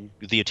seeing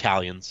the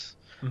Italians.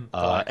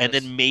 And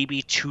then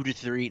maybe 2 to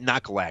 3,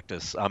 not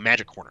Galactus,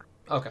 Magic Corner.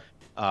 Okay.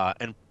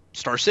 And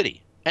Star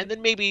City. And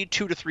then maybe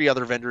 2 to 3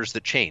 other vendors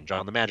that change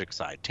on the Magic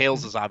side.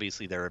 Tails is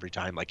obviously there every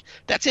time. Like,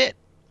 that's it.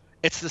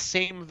 It's the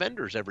same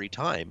vendors every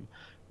time,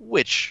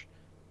 which,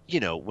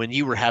 when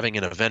you were having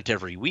an event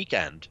every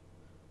weekend,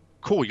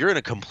 cool, you're in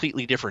a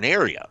completely different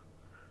area.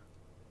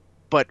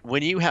 But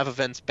when you have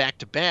events back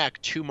to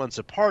back, 2 months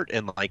apart,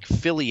 in like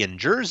Philly and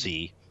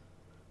Jersey,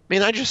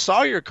 man, I just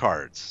saw your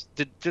cards.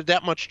 Did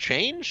that much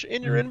change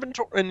in your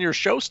inventory, in your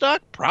show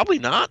stock? Probably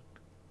not.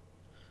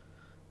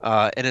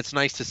 And it's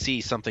nice to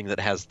see something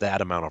that has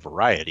that amount of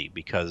variety,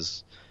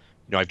 because,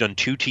 I've done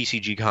 2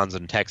 TCG cons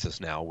in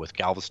Texas now with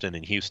Galveston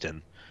and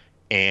Houston,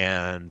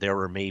 and there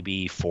were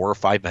maybe 4 or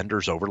 5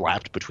 vendors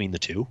overlapped between the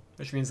 2.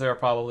 Which means they're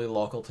probably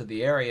local to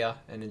the area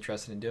and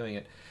interested in doing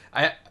it.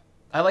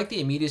 I like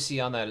the immediacy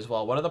on that as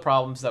well. One of the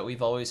problems that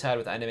we've always had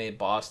with Anime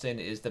Boston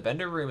is the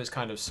vendor room is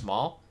kind of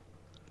small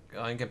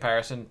in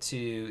comparison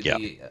to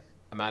the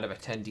amount of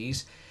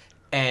attendees.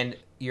 And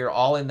you're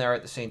all in there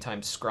at the same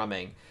time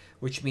scrumming,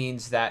 which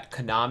means that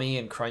Konami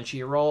and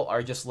Crunchyroll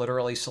are just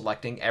literally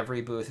selecting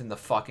every booth in the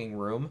fucking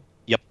room.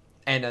 Yep.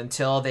 And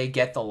until they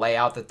get the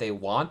layout that they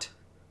want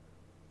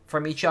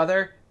from each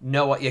other,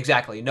 no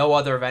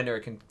other vendor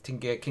can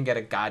get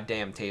a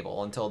goddamn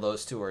table until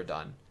those 2 are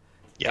done.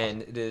 Yeah.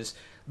 And it is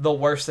the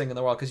worst thing in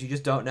the world, because you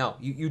just don't know.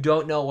 You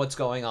don't know what's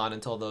going on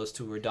until those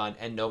 2 are done,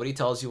 and nobody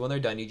tells you when they're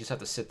done. You just have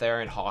to sit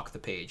there and hawk the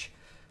page.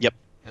 Yep.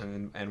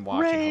 And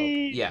watch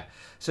and hope. Yeah.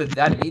 So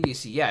that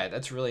immediacy,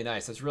 that's really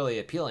nice. That's really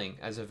appealing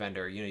as a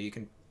vendor. You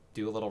can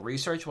do a little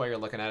research while you're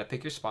looking at it,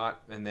 pick your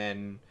spot, and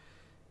then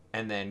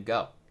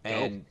go.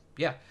 And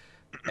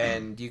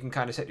and you can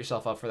kind of set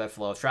yourself up for that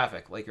flow of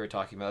traffic, like you were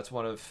talking about. That's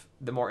one of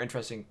the more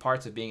interesting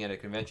parts of being at a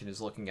convention,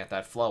 is looking at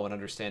that flow and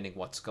understanding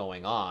what's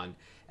going on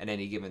at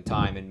any given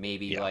time, and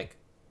maybe like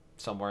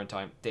somewhere in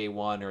time, day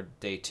 1 or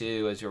day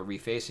 2, as you're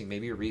refacing,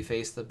 maybe you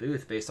reface the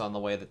booth based on the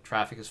way the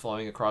traffic is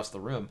flowing across the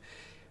room.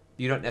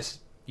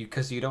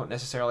 Because you don't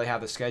necessarily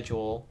have the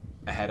schedule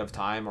ahead of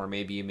time, or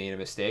maybe you made a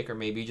mistake, or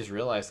maybe you just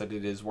realize that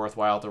it is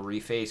worthwhile to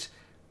reface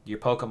your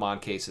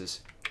Pokemon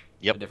cases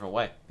Yep. a different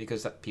way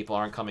because people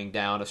aren't coming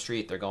down a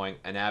street; they're going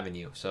an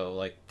avenue. So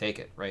like, take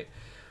it, right?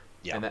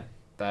 Yeah. And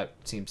that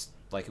seems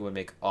like it would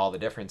make all the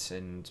difference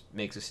and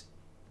makes this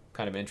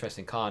kind of an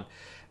interesting con.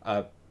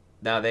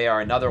 Now they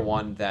are another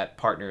one that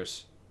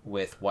partners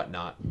with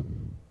Whatnot.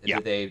 Yeah.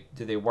 Do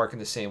they work in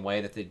the same way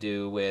that they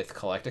do with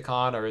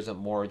Collecticon, or is it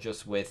more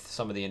just with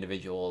some of the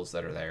individuals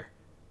that are there?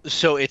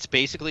 So it's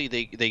basically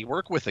they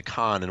work with the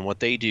con, and what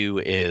they do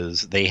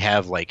is they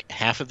have like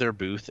half of their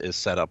booth is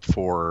set up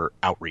for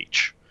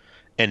outreach,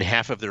 and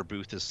half of their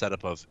booth is set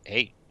up of,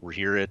 hey, we're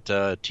here at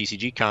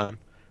TCG Con,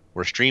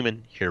 we're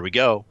streaming, here we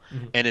go.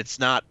 Mm-hmm. And it's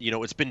not,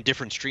 it's been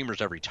different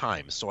streamers every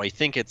time. So I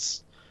think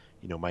it's,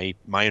 my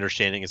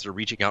understanding is they're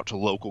reaching out to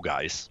local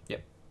guys.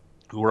 Yep.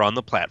 Who are on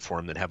the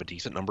platform that have a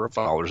decent number of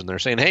followers, and they're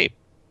saying, hey,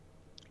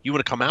 you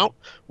want to come out?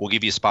 We'll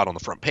give you a spot on the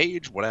front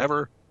page,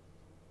 whatever.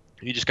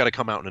 You just got to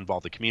come out and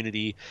involve the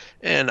community.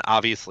 And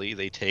obviously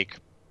they take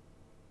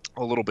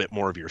a little bit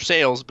more of your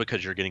sales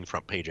because you're getting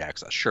front page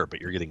access, sure, but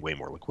you're getting way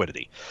more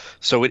liquidity.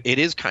 So it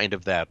is kind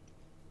of that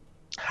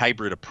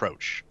hybrid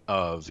approach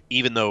of,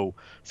 even though,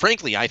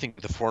 frankly, I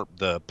think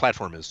the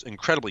platform is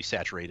incredibly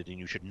saturated and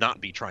you should not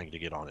be trying to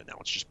get on it now.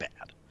 It's just bad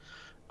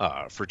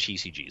for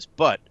TCGs.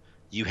 But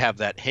you have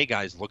that, hey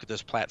guys, look at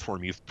this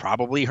platform. You've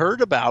probably heard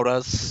about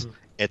us. Mm-hmm.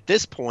 At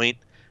this point,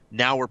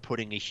 now we're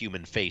putting a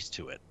human face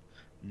to it.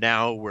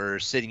 Now we're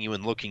sitting you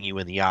and looking you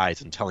in the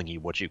eyes and telling you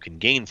what you can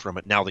gain from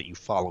it now that you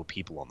follow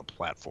people on the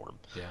platform.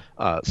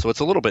 Yeah. So it's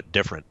a little bit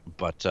different,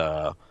 but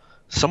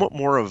somewhat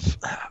more of,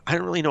 I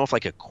don't really know if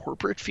like a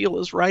corporate feel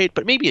is right,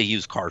 but maybe a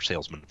used car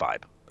salesman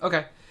vibe.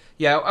 Okay.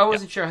 Yeah, I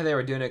wasn't sure how they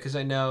were doing it because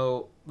I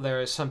know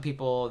there are some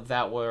people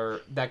that go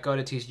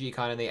to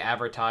TCGCon and they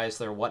advertise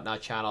their Whatnot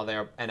channel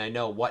there, and I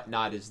know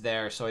Whatnot is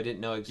there, so I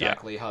didn't know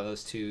exactly how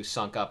those two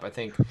sunk up. I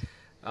think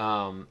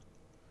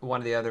one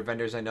of the other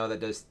vendors I know that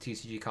does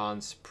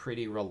TCGCons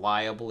pretty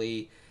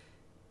reliably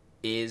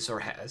is or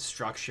has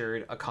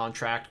structured a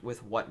contract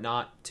with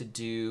Whatnot to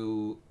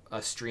do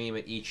a stream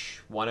at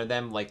each one of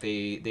them. Like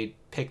they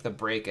pick the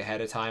break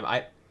ahead of time.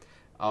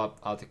 I'll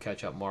have to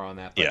catch up more on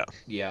that. But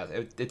yeah,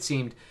 it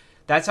seemed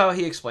that's how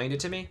he explained it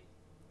to me.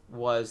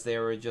 Was they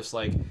were just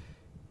like,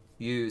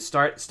 you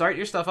start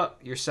your stuff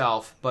up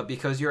yourself, but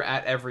because you're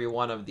at every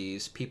one of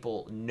these,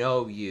 people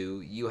know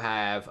you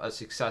have a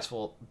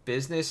successful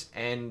business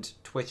and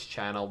Twitch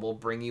channel will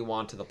bring you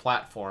onto the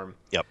platform.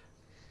 Yep.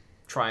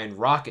 Try and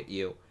rocket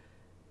you.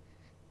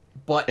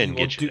 But and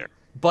get you there.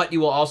 But you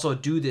will also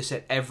do this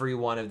at every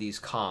one of these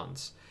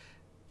cons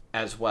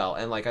as well.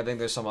 And like I think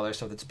there's some other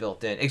stuff that's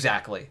built in.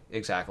 Exactly.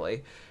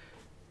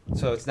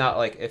 So it's not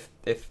like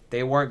if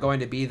they weren't going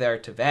to be there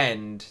to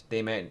vend,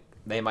 they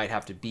might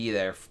have to be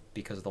there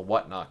because of the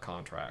Whatnot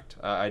contract.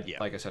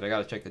 Like I said, I got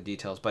to check the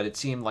details, but it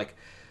seemed like,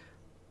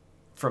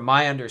 from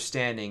my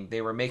understanding,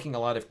 they were making a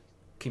lot of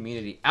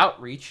community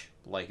outreach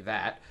like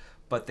that,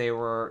 but they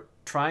were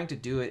trying to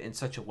do it in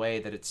such a way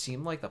that it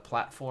seemed like the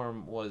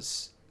platform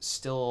was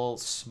still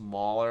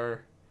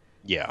smaller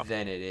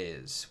than it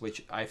is,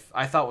 which I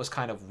thought was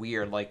kind of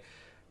weird. Like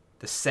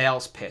the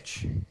sales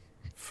pitch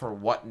for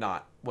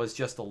Whatnot was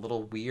just a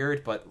little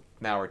weird, but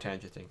now we're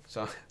tangenting.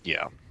 So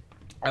yeah,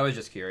 I was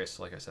just curious,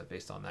 like I said,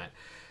 based on that.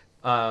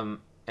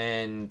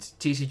 And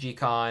TCG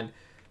Con,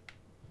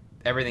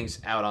 everything's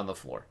out on the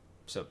floor.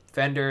 So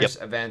vendors,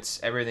 events,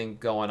 everything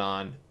going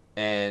on,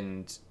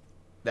 and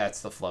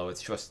that's the flow.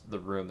 It's just the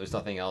room. There's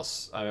nothing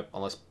else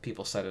unless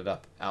people set it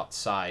up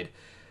outside.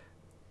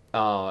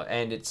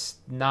 And it's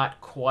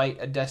not quite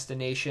a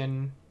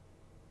destination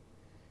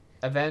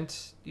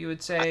event, you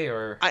would say,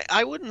 or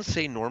I wouldn't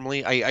say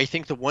normally. I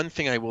think the one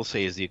thing I will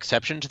say is the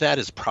exception to that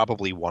is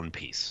probably One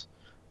Piece.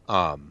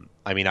 I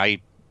mean,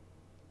 I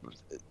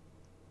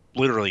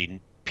literally,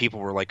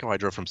 people were like, "Oh, I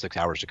drove from 6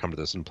 hours to come to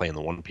this and play in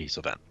the One Piece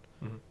event."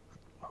 Mm-hmm.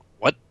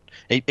 What?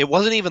 It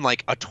wasn't even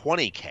like a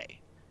 20K.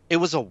 It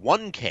was a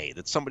 1K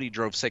that somebody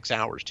drove 6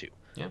 hours to.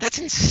 Yeah. That's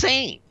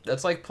insane.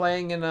 That's like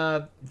playing in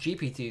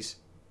GPTs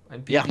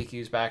and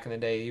PPQs back in the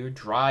day. You would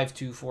drive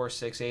 2, 4,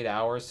 6, 8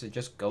 hours to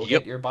just go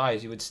get your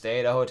buys. You would stay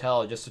at a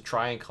hotel just to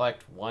try and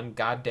collect one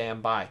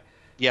goddamn buy.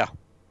 Yeah.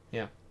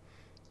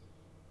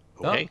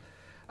 Okay.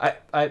 No,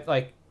 I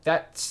like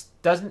that.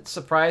 Doesn't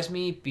surprise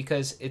me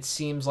because it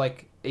seems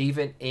like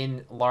even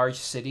in large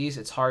cities,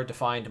 it's hard to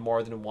find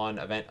more than one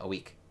event a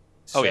week.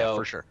 So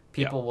for sure.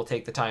 People will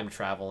take the time to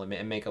travel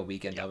and make a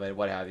weekend of it,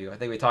 what have you. I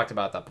think we talked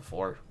about that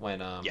before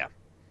when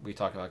we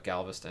talked about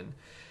Galveston.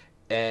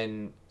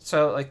 And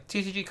so, like,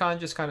 TCG Con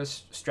just kind of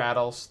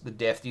straddles the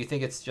diff. Do you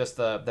think it's just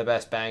the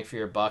best bang for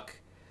your buck?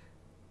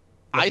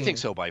 I think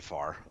so by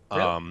far.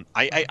 Really?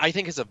 I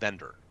think as a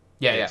vendor,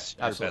 it's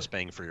your best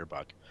bang for your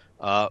buck.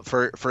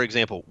 For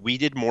example, we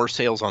did more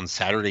sales on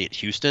Saturday at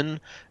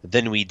Houston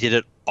than we did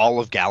at all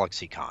of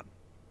GalaxyCon.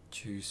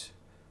 Jeez.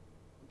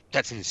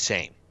 That's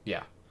insane.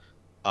 Yeah.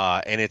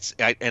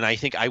 And I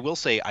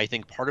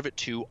think part of it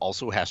too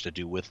also has to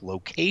do with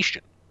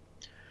location.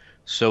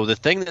 So the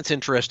thing that's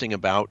interesting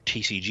about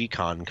TCG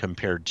Con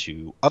compared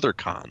to other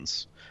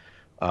cons,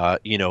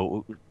 You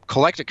know,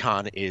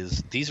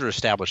 Collecticon these are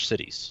established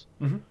cities.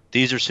 Mm-hmm.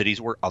 These are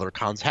cities where other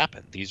cons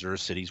happen. These are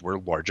cities where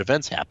large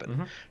events happen.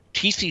 Mm-hmm.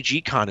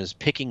 TCG Con is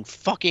picking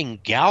fucking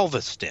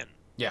Galveston.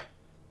 Yeah.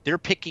 They're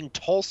picking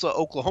Tulsa,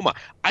 Oklahoma.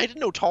 I didn't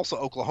know Tulsa,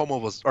 Oklahoma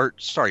was, or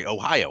sorry,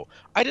 Ohio.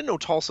 I didn't know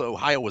Tulsa,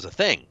 Ohio was a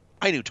thing.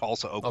 I knew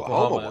Tulsa,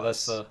 Oklahoma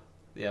was. That's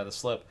the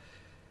slip.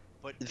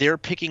 But they're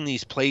picking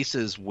these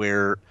places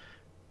where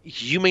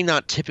you may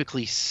not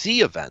typically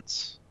see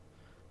events.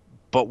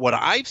 But what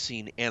I've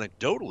seen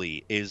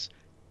anecdotally is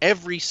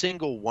every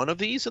single one of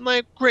these, and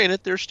like,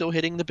 granted, they're still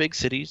hitting the big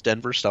cities,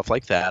 Denver, stuff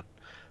like that.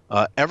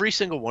 Every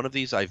single one of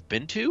these I've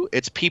been to,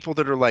 it's people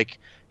that are like,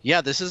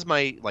 yeah, this is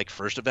my like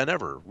first event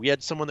ever. We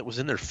had someone that was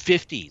in their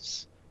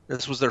 50s.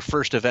 This was their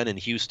first event in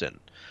Houston.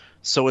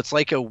 So it's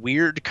like a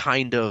weird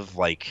kind of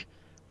like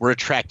we're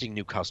attracting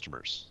new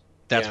customers.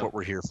 That's what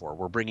we're here for.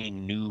 We're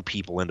bringing new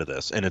people into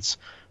this, and it's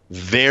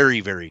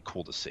very, very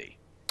cool to see.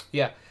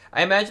 Yeah.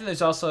 I imagine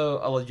there's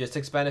also a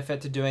logistics benefit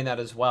to doing that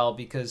as well,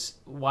 because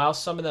while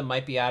some of them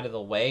might be out of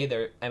the way,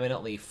 they're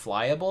eminently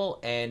flyable,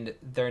 and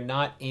they're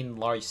not in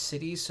large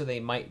cities, so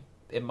it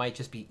might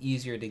just be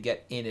easier to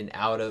get in and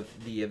out of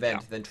the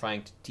event than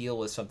trying to deal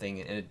with something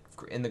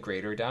in the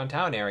greater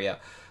downtown area.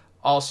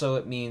 Also,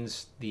 it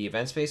means the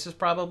event space is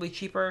probably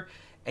cheaper,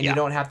 and you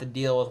don't have to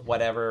deal with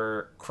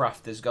whatever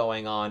cruft is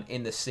going on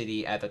in the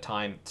city at the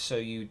time, so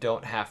you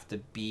don't have to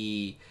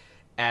be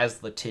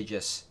as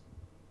litigious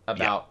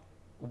about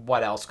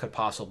what else could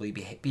possibly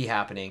be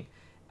happening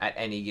at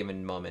any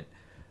given moment.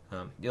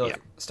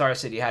 Star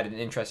City had an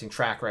interesting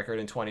track record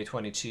in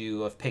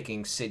 2022 of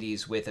picking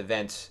cities with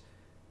events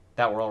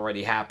that were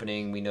already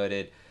happening. We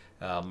noted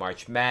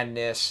March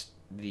Madness,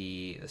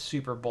 the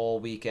Super Bowl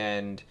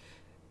weekend.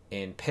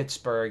 In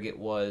Pittsburgh, it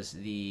was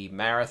the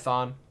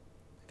marathon.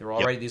 There were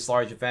already these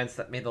large events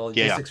that made the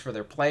logistics for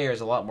their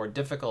players a lot more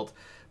difficult,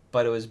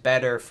 but it was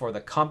better for the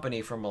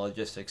company from a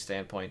logistics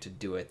standpoint to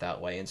do it that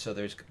way. And so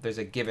there's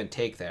a give and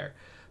take there.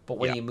 But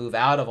when you move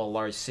out of a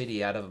large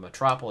city, out of a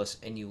metropolis,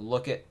 and you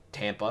look at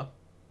Tampa,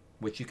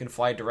 which you can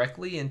fly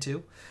directly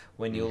into,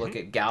 when you look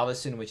at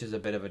Galveston, which is a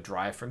bit of a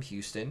drive from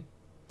Houston,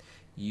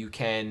 you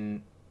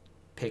can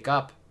pick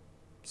up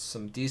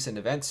some decent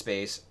event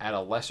space at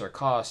a lesser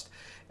cost.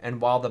 And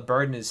while the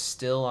burden is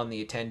still on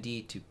the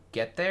attendee to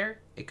get there,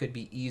 it could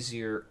be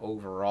easier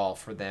overall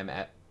for them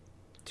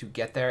to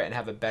get there and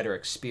have a better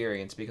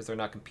experience because they're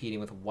not competing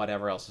with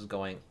whatever else is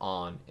going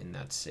on in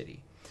that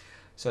city.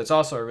 So it's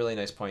also a really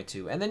nice point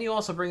too. And then you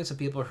also bring in some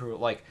people who are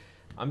like,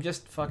 I'm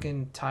just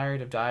fucking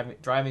tired of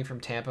driving from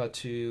Tampa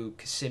to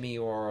Kissimmee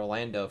or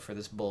Orlando for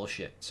this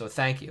bullshit. So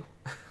thank you.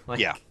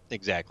 Yeah,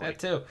 exactly. That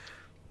too.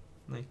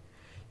 Like,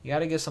 you got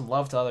to give some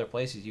love to other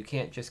places. You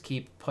can't just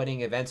keep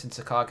putting events in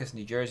Secaucus,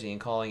 New Jersey, and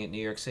calling it New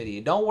York City.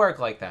 It don't work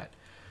like that.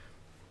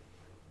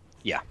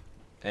 Yeah.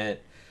 And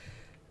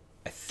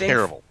I think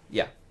terrible.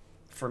 Yeah.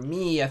 For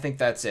me, I think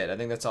that's it. I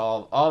think that's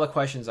all the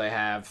questions I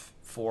have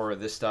for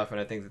this stuff, and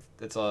I think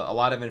it's a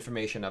lot of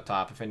information up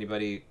top. If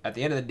anybody, at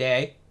the end of the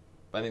day,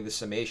 I think the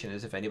summation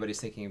is if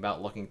anybody's thinking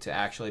about looking to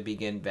actually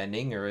begin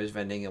vending or is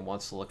vending and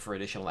wants to look for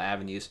additional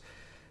avenues,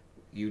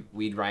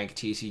 we'd rank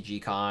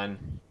TCG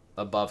Con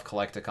above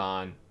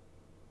Collecticon,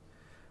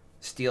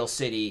 Steel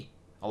City,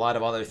 a lot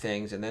of other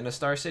things, and then a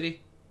Star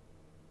City.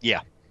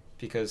 Yeah.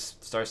 Because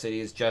Star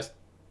City is just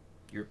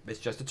it's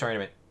just a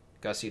tournament.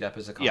 Got seat up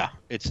as a con. Yeah,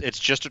 it's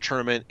just a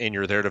tournament, and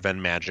you're there to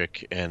vend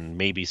Magic and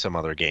maybe some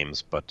other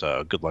games, but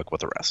good luck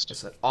with the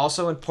rest.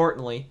 Also,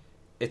 importantly,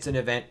 it's an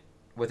event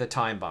with a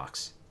time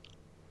box,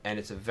 and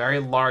it's a very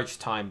large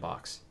time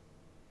box.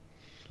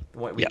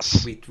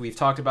 We've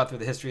talked about through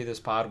the history of this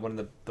pod, one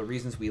of the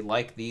reasons we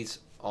like these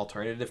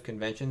alternative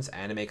conventions,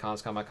 anime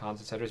cons, comic cons,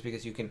 etc., is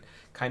because you can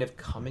kind of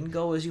come and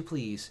go as you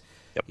please.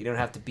 Yep. You don't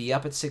have to be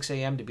up at 6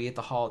 a.m. to be at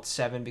the hall at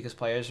 7 because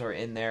players are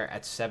in there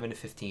at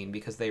 7:15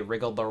 because they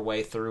wriggled their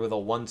way through the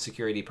one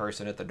security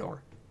person at the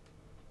door.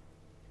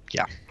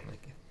 Yeah.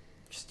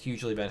 Just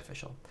hugely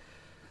beneficial.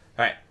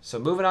 All right, so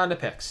moving on to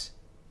picks.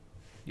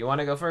 You want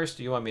to go first,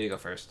 or you want me to go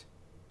first?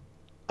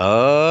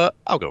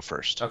 I'll go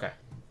first. Okay.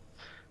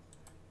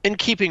 In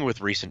keeping with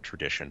recent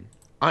tradition,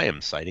 I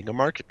am citing a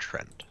market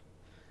trend.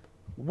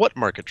 What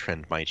market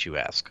trend, might you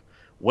ask?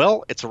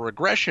 Well, it's a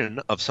regression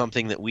of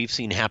something that we've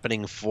seen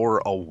happening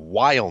for a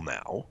while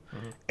now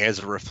as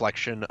a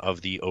reflection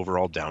of the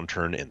overall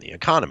downturn in the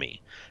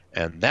economy.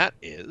 And that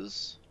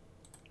is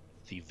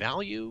the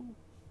value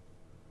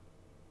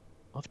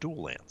of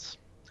dual lands.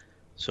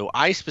 So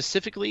I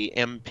specifically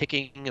am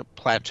picking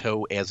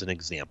Plateau as an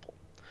example.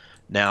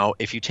 Now,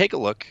 if you take a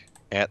look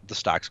at the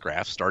stocks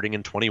graph, starting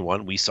in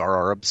 21, we saw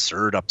our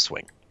absurd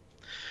upswing.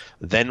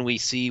 Then we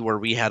see where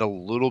we had a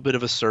little bit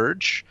of a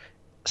surge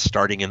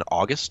starting in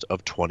August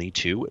of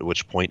 22, at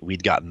which point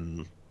we'd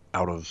gotten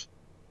out of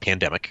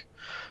pandemic,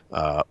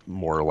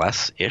 more or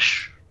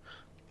less-ish,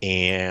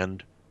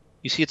 and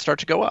you see it start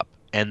to go up.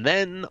 And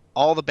then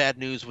all the bad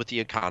news with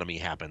the economy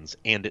happens,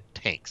 and it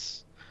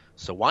tanks.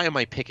 So why am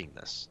I picking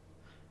this?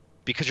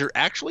 Because you're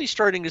actually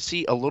starting to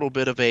see a little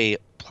bit of a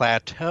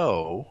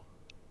plateau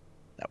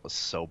That was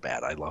so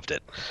bad. I loved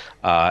it.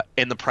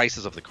 And the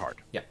prices of the card.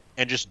 Yeah.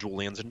 And just dual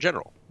lands in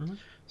general. Mm-hmm.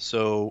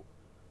 So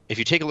if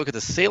you take a look at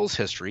the sales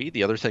history,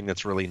 the other thing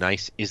that's really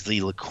nice is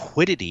the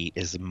liquidity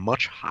is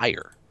much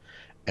higher.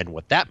 And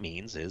what that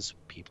means is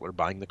people are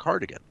buying the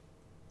card again.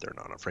 They're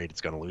not afraid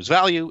it's going to lose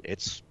value.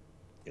 It's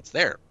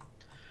there.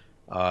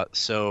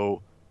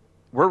 So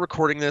we're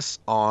recording this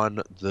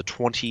on the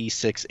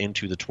 26th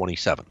into the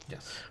 27th.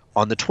 Yes.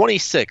 On the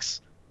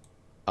 26th,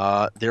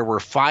 there were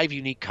 5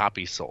 unique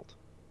copies sold.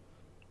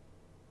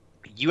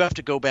 You have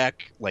to go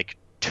back like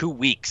 2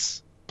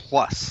 weeks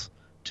plus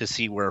to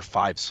see where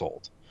 5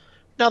 sold.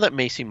 Now, that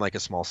may seem like a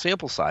small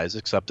sample size,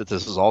 except that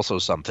this is also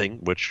something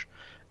which,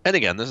 and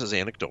again, this is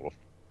anecdotal,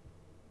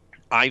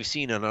 I've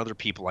seen and other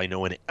people I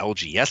know in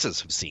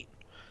LGSs have seen.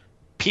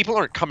 People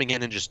aren't coming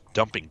in and just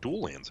dumping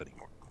dual lands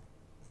anymore.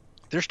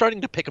 They're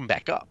starting to pick them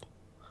back up.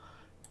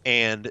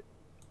 And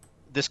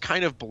this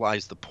kind of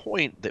belies the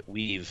point that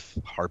we've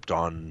harped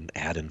on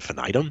ad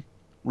infinitum,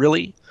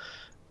 really,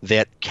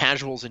 that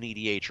casuals and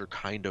EDH are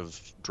kind of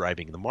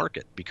driving the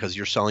market because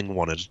you're selling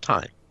one at a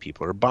time.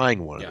 People are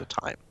buying one at a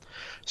time.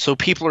 So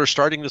people are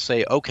starting to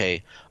say,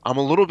 okay, I'm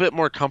a little bit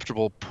more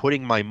comfortable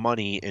putting my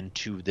money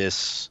into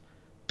this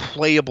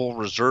playable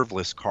reserve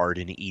list card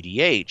in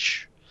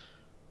EDH,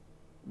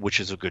 which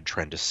is a good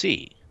trend to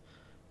see,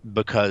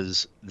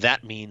 because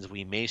that means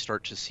we may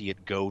start to see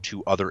it go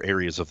to other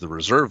areas of the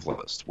reserve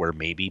list where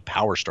maybe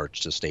power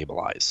starts to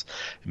stabilize.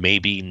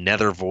 Maybe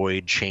Nether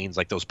Void chains,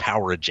 like those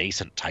power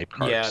adjacent type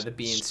cards. Yeah, the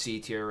B and C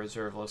tier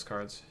reserve list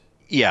cards.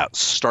 Yeah,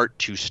 start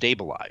to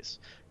stabilize,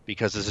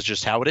 because this is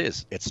just how it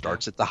is. It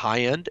starts at the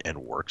high end and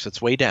works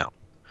its way down.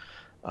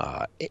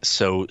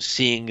 So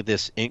seeing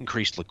this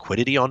increased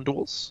liquidity on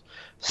duels,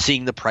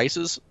 seeing the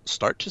prices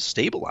start to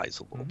stabilize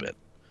a little bit,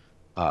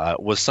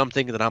 was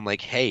something that I'm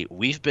like, hey,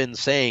 we've been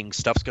saying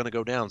stuff's going to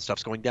go down,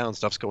 stuff's going down,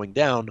 stuff's going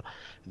down.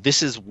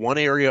 This is one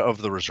area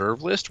of the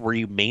reserve list where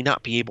you may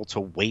not be able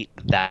to wait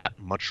that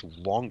much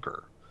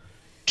longer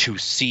to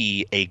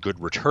see a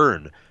good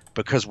return,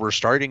 because we're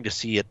starting to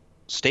see it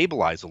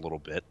stabilize a little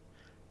bit,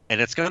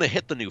 and it's going to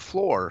hit the new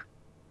floor,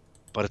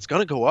 but it's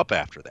going to go up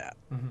after that.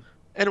 Mm-hmm.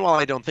 And while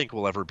I don't think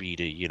we'll ever be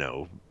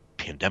to,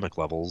 pandemic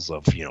levels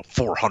of,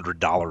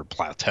 $400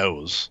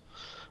 plateaus,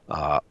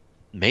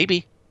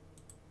 maybe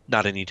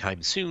not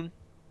anytime soon,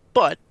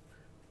 but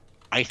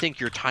I think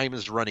your time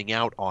is running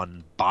out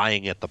on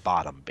buying at the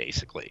bottom,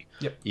 basically.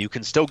 Yep. You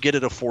can still get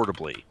it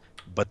affordably,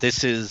 but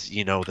this is,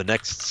 the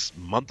next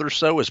month or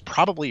so is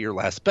probably your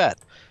last bet,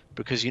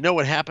 because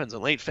what happens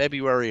in late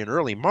February and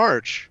early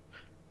March?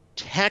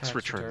 Tax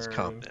returns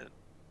come in.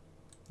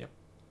 Yep.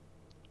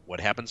 What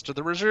happens to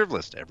the reserve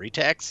list every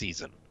tax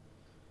season?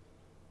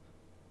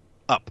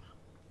 Up.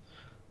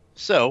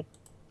 So,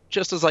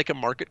 just as like a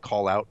market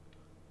call out,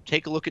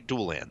 take a look at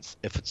dual lands.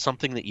 If it's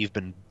something that you've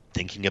been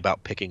thinking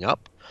about picking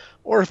up,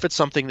 or if it's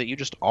something that you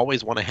just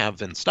always want to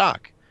have in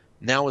stock,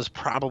 now is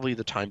probably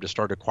the time to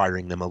start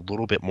acquiring them a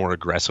little bit more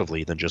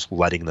aggressively than just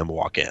letting them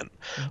walk in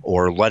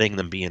or letting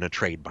them be in a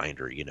trade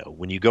binder.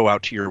 When you go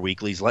out to your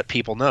weeklies, let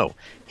people know,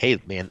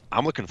 hey, man,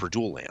 I'm looking for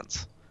dual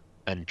lands,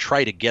 and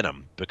try to get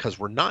them, because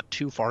we're not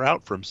too far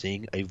out from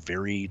seeing a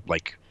very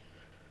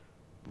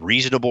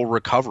reasonable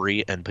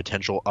recovery and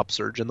potential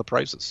upsurge in the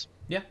prices.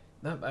 Yeah.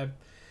 No,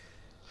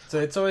 so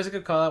it's always a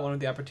good call out, one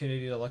of the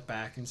opportunity to look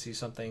back and see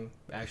something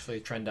actually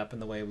trend up in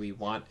the way we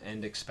want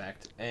and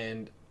expect.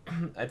 And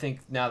I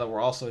think now that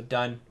we're also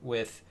done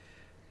with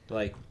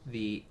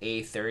the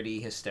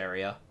A30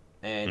 hysteria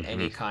and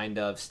any kind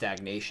of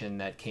stagnation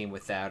that came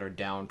with that or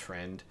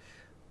downtrend,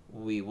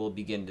 we will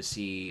begin to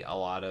see a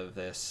lot of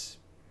this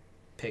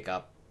pick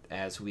up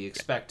as we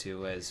expect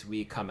to, as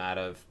we come out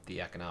of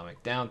the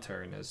economic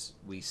downturn, as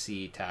we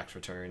see tax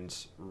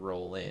returns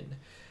roll in.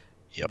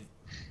 Yep.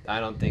 I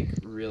don't think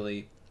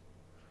really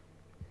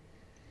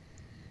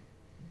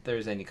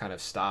there's any kind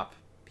of stop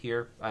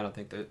here. I don't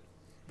think that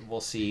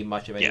we'll see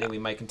much of anything. We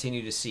might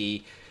continue to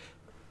see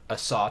a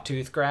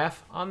sawtooth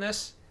graph on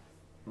this,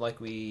 like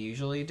we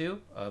usually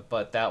do,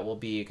 but that will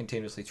be a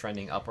continuously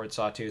trending upward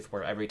sawtooth,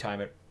 where every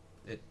time it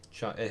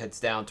heads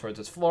down towards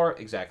its floor,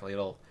 exactly,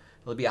 it'll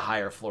be a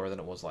higher floor than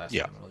it was last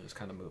time. It'll just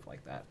kind of move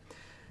like that.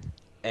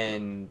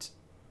 And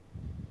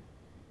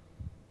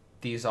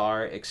these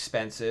are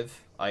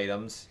expensive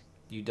items.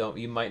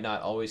 You might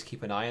not always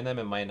keep an eye on them.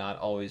 It might not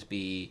always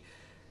be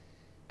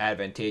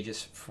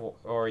advantageous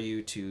for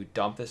you to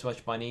dump this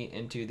much money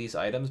into these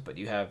items, but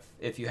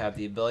if you have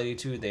the ability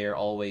to, they are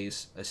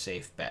always a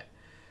safe bet.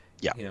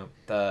 Yeah.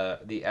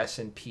 The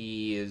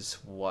S&P is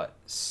what,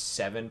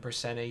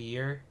 7% a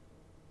year?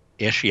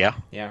 Ish, yeah.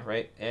 Yeah,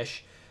 right.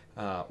 Ish.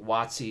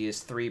 WotC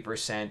is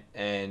 3%,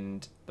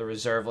 and the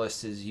reserve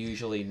list is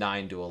usually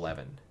 9 to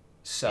 11.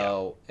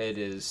 So it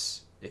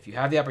is, if you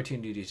have the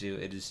opportunity to,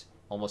 it is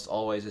almost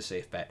always a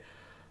safe bet.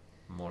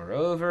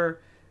 Moreover,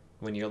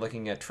 when you're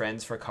looking at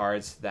trends for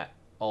cards that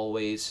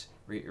always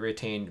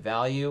retain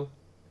value,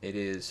 it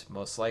is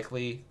most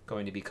likely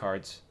going to be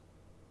it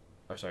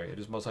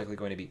is most likely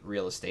going to be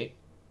real estate,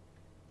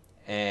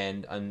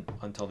 and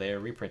until they are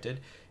reprinted,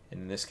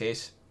 and in this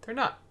case, they're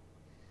not.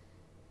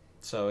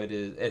 So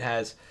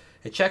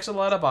it checks a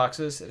lot of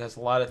boxes. It has a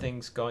lot of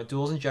things going.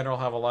 Duels in general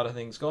have a lot of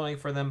things going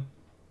for them.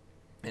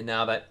 And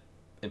now that,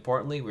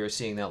 importantly, we're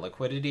seeing that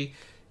liquidity,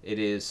 it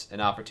is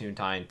an opportune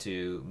time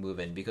to move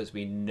in because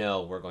we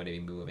know we're going to be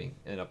moving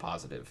in a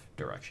positive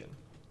direction.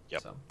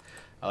 Yep. So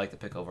I like the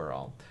pick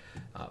overall.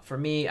 For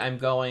me,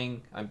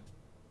 I'm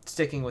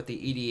sticking with the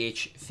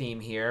EDH theme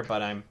here,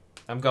 but I'm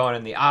going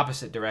in the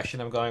opposite direction.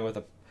 I'm going with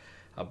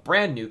a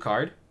brand new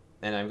card,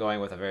 and I'm going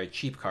with a very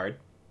cheap card.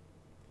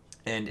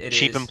 And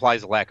cheap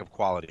implies a lack of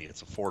quality.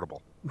 It's affordable.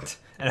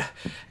 an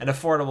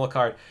affordable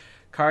card.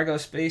 Cargo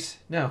Space?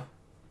 No.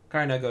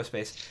 Cargo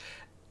Space.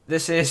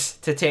 This is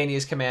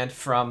Titania's Command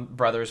from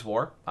Brothers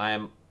War.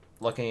 I've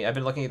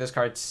been looking at this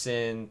card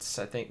since,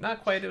 I think,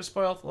 not quite, it was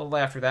spoiled a little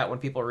after that when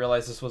people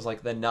realized this was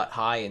like the nut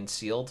high and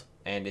sealed.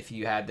 And if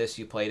you had this,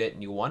 you played it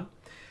and you won.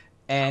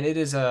 And it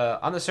is,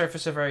 on the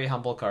surface, a very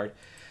humble card.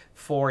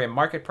 For a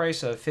market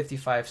price of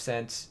 55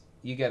 cents,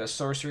 you get a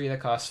sorcery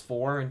that costs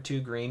 4 and 2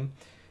 green.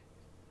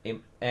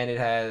 And it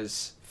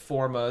has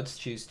 4 modes,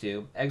 choose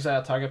 2.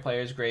 Exile target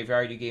player's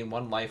graveyard, you gain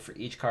 1 life for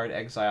each card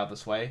exiled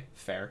this way.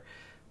 Fair.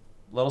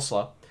 Little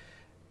slow.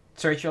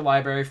 Search your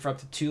library for up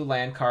to 2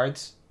 land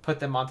cards. Put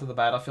them onto the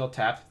battlefield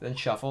tapped, then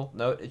shuffle.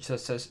 Note, it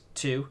just says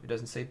 2. It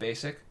doesn't say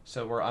basic,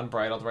 so we're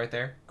unbridled right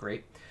there.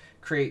 Great.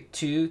 Create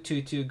 2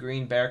 2/2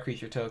 green bear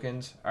creature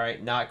tokens.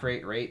 Alright, not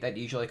great rate. That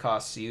usually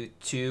costs you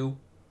 2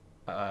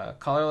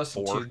 colorless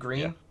and 2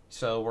 green. Yeah.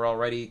 So we're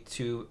already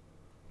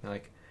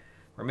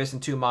we're missing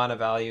 2 mana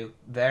value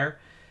there.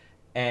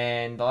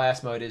 And the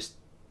last mode is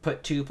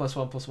put 2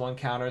 +1/+1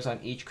 counters on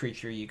each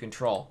creature you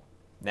control.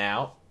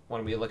 Now,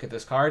 when we look at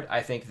this card,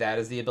 I think that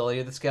is the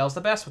ability that scales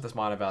the best with this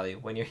mana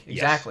value.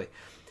 Exactly.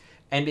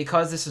 And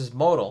because this is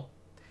modal,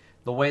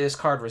 the way this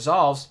card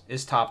resolves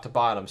is top to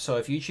bottom. So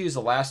if you choose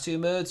the last 2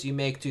 modes, you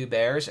make 2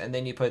 bears, and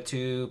then you put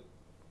 2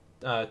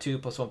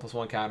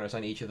 +1/+1 counters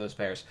on each of those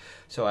bears.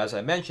 So as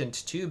I mentioned,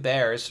 2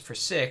 bears for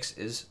 6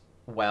 is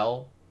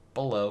well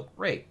below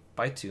rate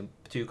by 2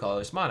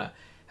 colorless mana.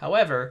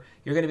 However,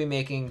 you're going to be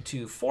making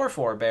 2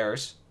 4/4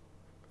 bears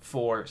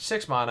for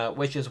 6 mana,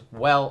 which is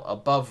well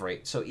above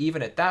rate. So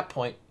even at that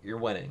point, you're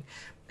winning.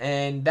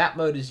 And that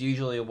mode is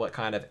usually what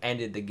kind of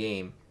ended the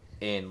game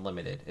in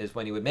Limited, is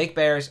when you would make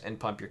bears and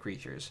pump your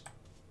creatures.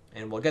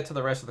 And we'll get to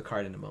the rest of the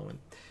card in a moment.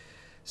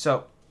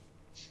 So,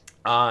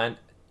 on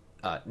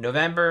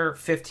November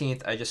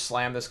 15th, I just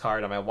slammed this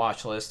card on my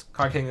watch list.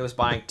 Card King was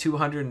buying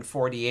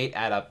 248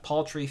 at a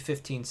paltry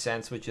 15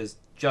 cents, which is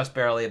just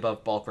barely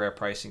above bulk rare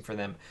pricing for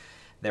them.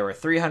 There were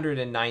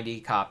 390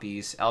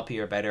 copies, LP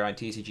or better, on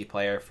TCG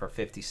Player for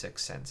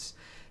 56 cents.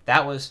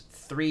 That was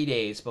 3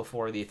 days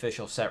before the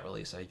official set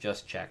release. I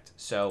just checked.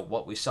 So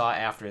what we saw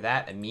after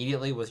that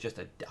immediately was just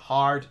a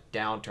hard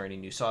downturn,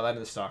 and you saw that in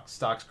the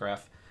stocks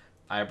graph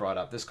I brought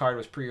up. This card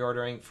was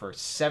pre-ordering for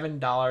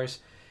 $7,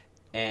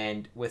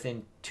 and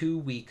within 2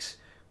 weeks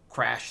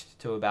crashed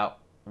to about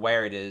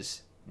where it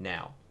is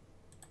now.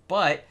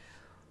 But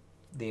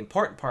the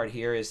important part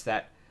here is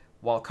that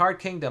while Card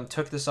Kingdom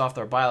took this off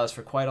their buy list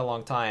for quite a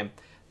long time,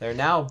 they're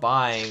now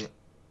buying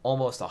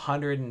almost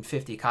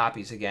 150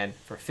 copies again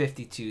for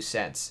 52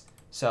 cents.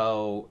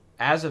 So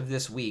as of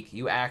this week,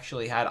 you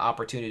actually had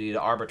opportunity to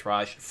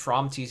arbitrage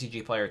from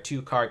TCG Player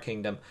to Card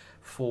Kingdom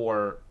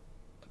for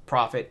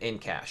profit in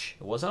cash.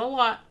 It wasn't a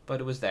lot, but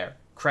it was there.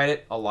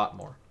 Credit, a lot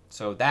more.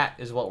 So that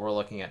is what we're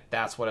looking at.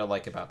 That's what I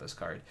like about this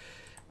card.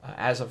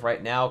 As of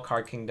right now,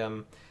 Card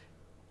Kingdom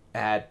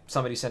had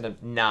somebody send them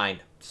 9.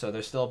 So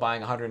they're still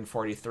buying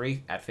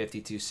 143 at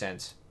 52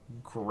 cents.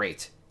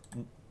 Great.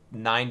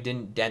 9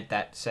 didn't dent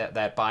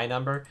that buy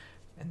number,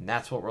 and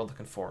that's what we're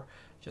looking for.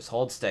 Just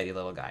hold steady,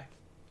 little guy.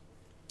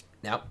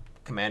 Now,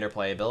 Commander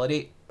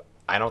playability.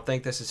 I don't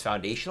think this is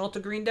foundational to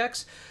green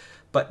decks,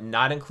 but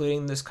not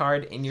including this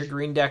card in your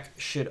green deck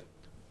should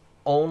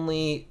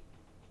only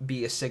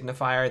be a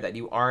signifier that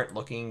you aren't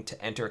looking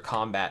to enter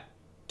combat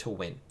to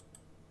win.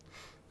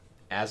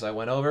 As I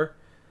went over,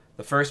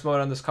 the first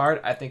mode on this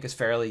card I think is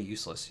fairly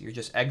useless. You're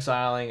just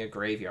exiling a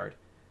graveyard.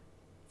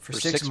 For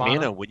 6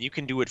 mana, when you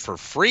can do it for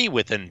free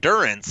with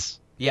Endurance.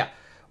 Yeah,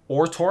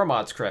 or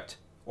Tormod's Crypt,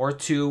 or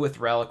 2 with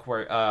Relic of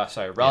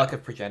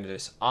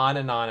Progenitus, on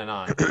and on and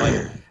on.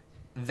 Like,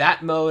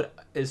 that mode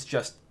is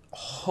just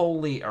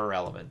wholly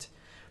irrelevant.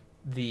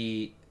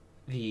 The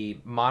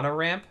mana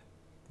ramp,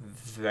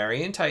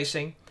 very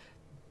enticing.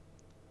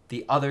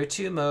 The other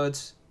 2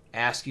 modes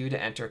ask you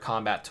to enter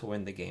combat to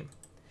win the game.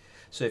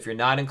 So if you're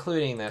not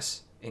including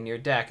this in your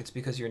deck, it's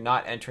because you're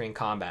not entering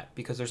combat,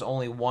 because there's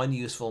only one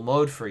useful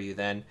mode for you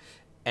then,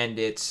 and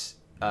it's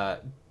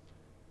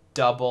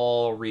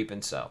double Reap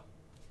and Sow.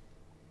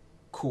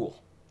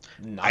 Cool.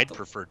 I'd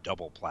prefer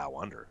double Plow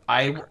Under.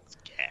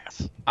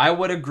 Gas. I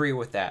would agree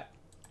with that.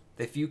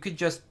 If you could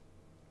just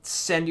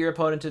send your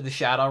opponent to the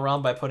Shadow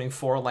Realm by putting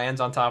 4 lands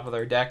on top of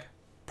their deck,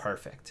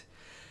 perfect.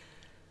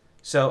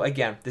 So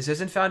again, this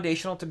isn't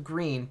foundational to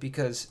green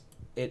because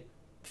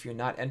if you're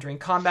not entering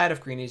combat, if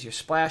green is your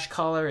splash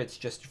color, it's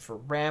just for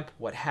ramp,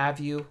 what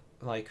have you.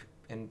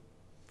 And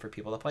for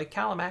people that play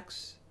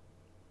Calamax,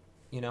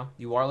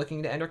 you are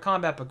looking to enter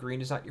combat, but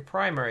green is not your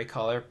primary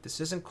color. This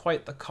isn't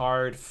quite the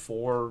card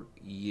for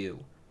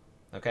you.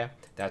 Okay?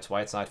 That's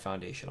why it's not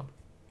foundational.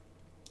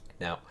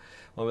 Now,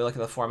 when we look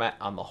at the format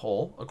on the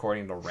whole,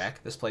 according to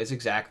Rec, this plays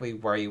exactly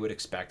where you would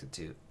expect it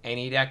to.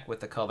 Any deck with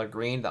the color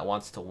green that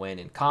wants to win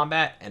in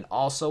combat, and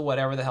also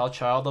whatever the hell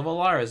Child of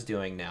Alara is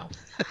doing now.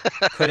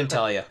 Couldn't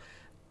tell you.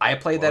 I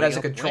played that as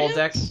a control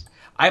deck.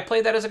 I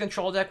played that as a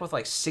control deck with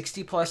like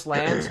 60 plus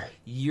lands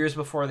years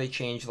before they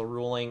changed the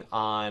ruling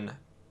on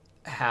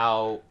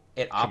how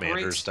it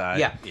operates.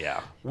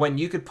 Yeah. When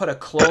you could put a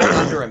clone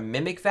under a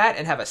Mimic Vat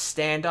and have a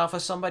standoff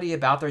with somebody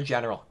about their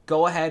general.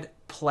 Go ahead,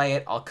 play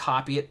it, I'll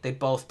copy it, they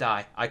both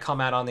die. I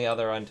come out on the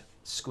other end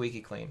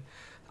squeaky clean.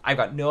 I've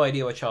got no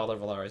idea what Child of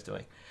Alara is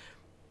doing.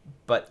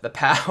 But the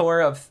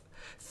power of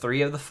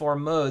 3 of the 4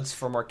 modes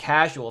for more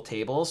casual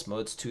tables,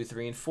 modes 2,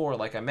 3, and 4,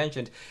 like I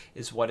mentioned,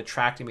 is what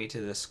attracted me to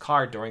this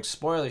card during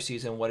spoiler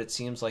season. What it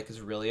seems like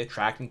is really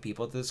attracting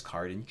people to this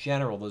card in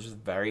general. Those are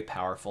very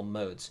powerful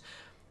modes.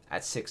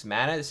 At 6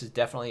 mana, this is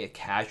definitely a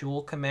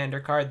casual commander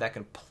card that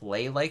can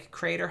play like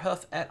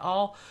Craterhoof at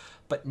all,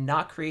 but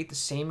not create the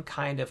same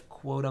kind of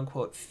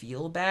quote-unquote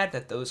feel-bad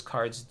that those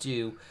cards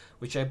do,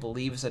 which I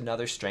believe is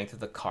another strength of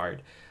the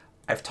card.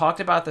 I've talked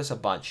about this a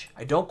bunch.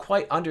 I don't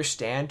quite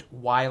understand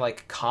why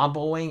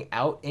comboing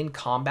out in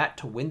combat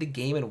to win the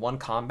game in one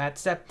combat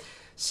step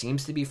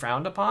seems to be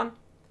frowned upon,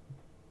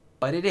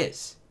 but it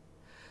is.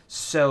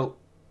 So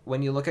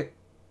when you look at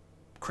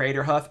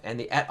Craterhoof and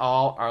the et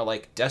al. Are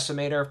like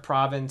Decimator of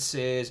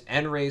Provinces,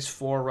 Enray's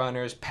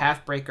Forerunners,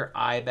 Pathbreaker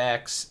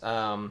Ibex,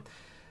 the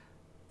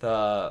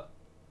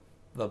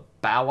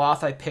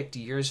Baloth I picked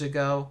years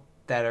ago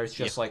that are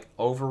just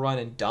overrun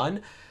and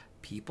done.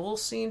 People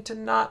seem to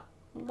not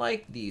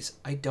like these.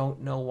 I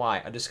don't know why.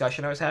 A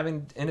discussion I was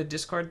having in a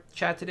Discord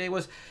chat today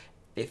was,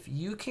 if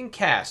you can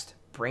cast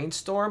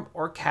Brainstorm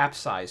or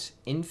Capsize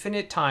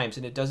infinite times,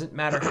 and it doesn't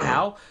matter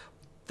how,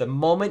 the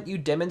moment you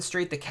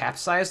demonstrate the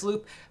Capsize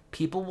loop,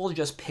 people will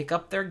just pick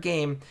up their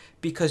game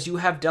because you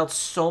have dealt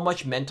so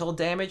much mental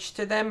damage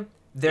to them,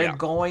 they're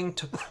going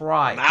to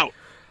cry. I'm out.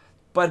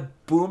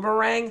 But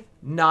Boomerang,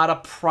 not a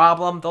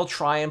problem. They'll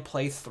try and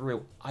play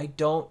through. I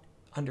don't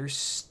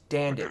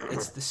understand it.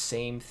 It's the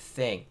same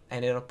thing,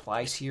 and it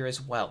applies here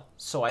as well.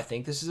 So I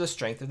think this is a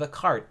strength of the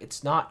card.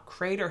 It's not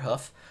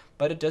Craterhoof,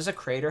 but it does a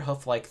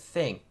Craterhoof-like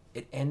thing.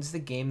 It ends the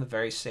game the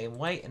very same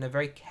way, in a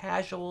very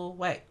casual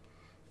way.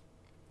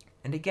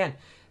 And again,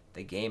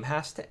 the game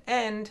has to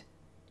end,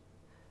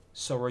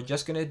 so we're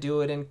just going to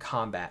do it in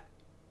combat.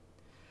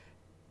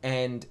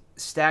 And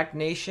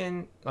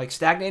stagnating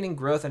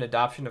growth and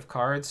adoption of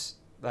cards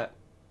that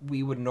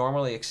we would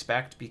normally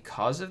expect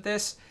because of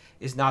this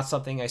is not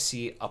something I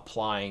see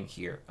applying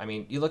here. I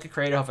mean, you look at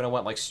Craterhoof and it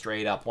went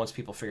straight up once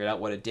people figured out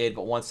what it did,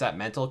 but once that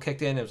mental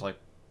kicked in, it was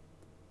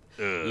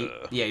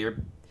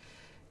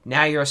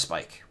you're a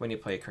spike when you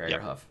play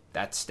Craterhoof. Yep.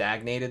 That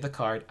stagnated the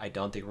card. I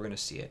don't think we're going to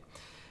see it.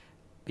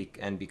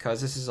 And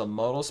because this is a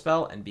modal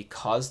spell, and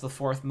because the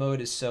 4th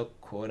mode is so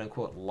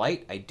quote-unquote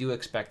light, I do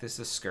expect this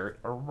to skirt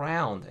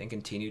around and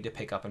continue to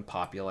pick up in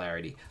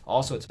popularity.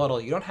 Also, it's modal.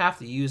 You don't have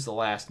to use the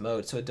last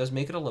mode, so it does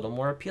make it a little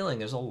more appealing.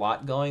 There's a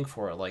lot going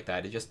for it like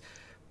that. It just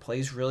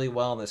plays really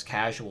well in this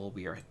casual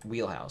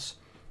wheelhouse.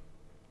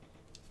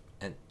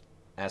 And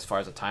as far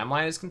as the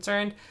timeline is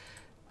concerned,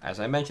 as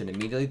I mentioned,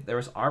 immediately there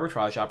was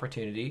arbitrage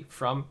opportunity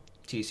from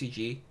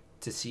TCG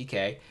to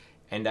CK,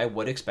 and I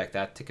would expect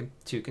that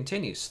to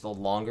continue. So the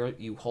longer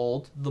you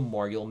hold, the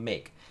more you'll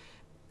make.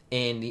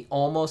 In the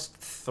almost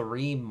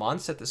 3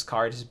 months that this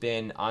card has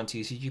been on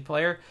TCG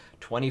Player,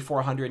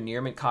 2,400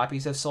 near mint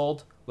copies have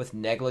sold with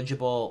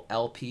negligible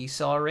LP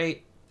sell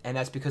rate, and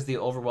that's because the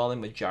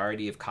overwhelming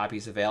majority of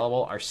copies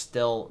available are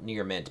still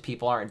near mint.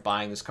 People aren't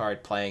buying this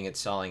card, playing it,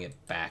 selling it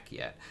back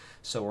yet.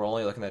 So we're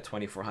only looking at that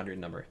 2,400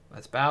 number.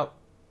 That's about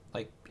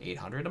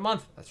 800 a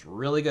month. That's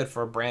really good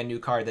for a brand new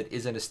card that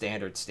isn't a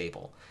standard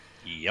staple.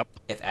 Yep.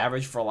 If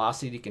average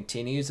velocity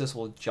continues, this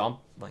will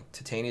jump,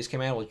 Titania's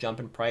Command will jump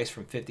in price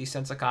from 50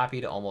 cents a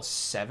copy to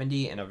almost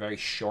 70 in a very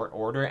short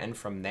order, and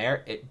from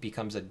there it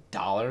becomes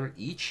 $1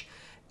 each,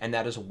 and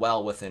that is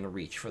well within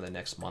reach for the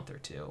next month or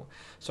two.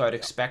 So I'd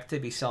expect to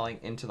be selling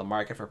into the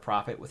market for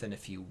profit within a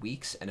few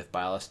weeks, and if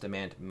buy list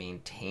demand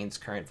maintains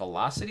current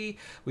velocity,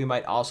 we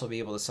might also be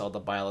able to sell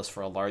the buy list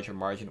for a larger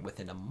margin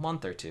within a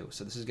month or two.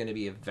 So this is going to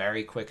be a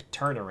very quick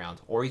turnaround,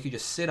 or you could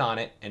just sit on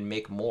it and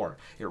make more.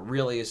 It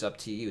really is up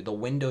to you. The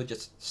window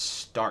just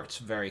starts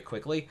very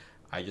quickly.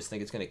 I just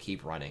think it's going to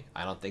keep running.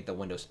 I don't think the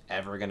window's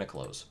ever going to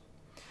close.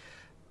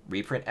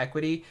 Reprint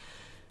equity.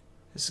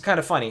 This is kind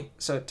of funny.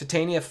 So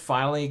Titania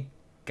finally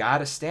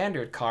got a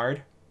standard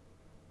card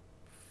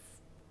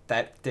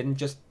that didn't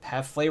just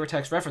have flavor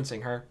text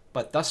referencing her,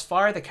 but thus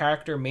far the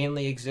character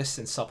mainly exists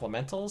in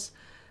supplementals,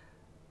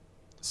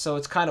 so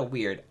it's kind of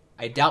weird.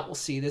 I doubt we'll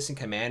see this in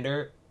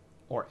Commander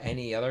or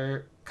any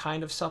other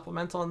kind of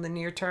supplemental in the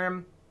near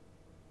term,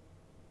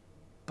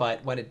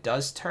 but when it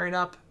does turn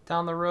up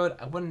down the road,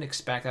 I wouldn't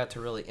expect that to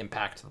really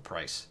impact the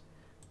price.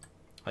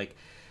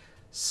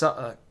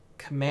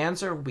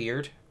 Commands are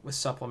weird with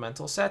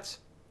supplemental sets.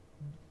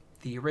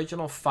 the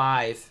original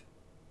 5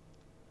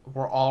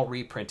 were all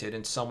reprinted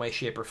in some way,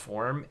 shape, or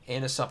form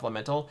in a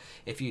supplemental.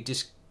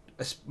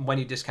 When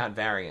you discount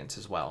variants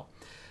as well.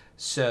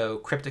 So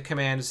Cryptic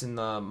Command is in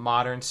the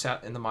modern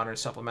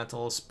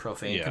supplementals.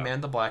 Profane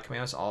Command, the Black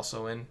Command, is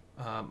also in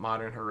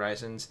Modern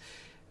Horizons.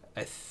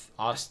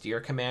 Austere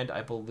Command,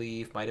 I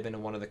believe, might have been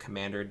in one of the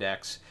Commander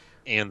decks.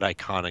 And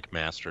Iconic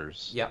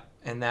Masters. Yep,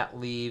 and that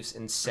leaves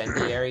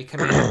Incendiary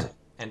Command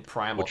and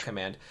Primal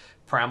Command.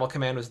 Primal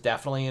Command was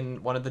definitely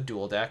in one of the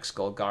dual decks,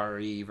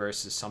 Golgari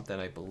versus something,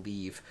 I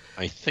believe.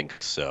 I think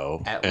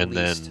so. At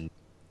least. Then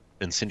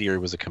Incendiary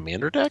was a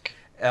Commander deck?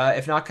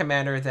 If not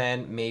Commander,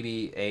 then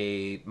maybe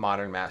a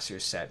Modern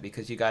Masters set,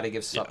 because you got to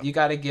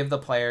give the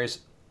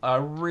players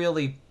a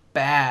really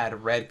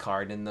bad red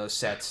card in those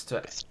sets to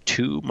It's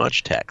too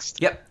much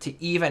text. Yep,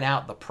 to even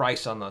out the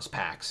price on those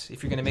packs.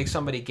 If you're going to make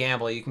somebody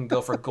gamble, you can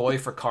go for Goy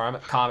for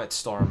Comet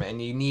Storm,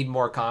 and you need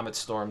more Comet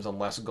Storms and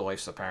less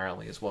Goyfs,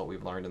 apparently, is what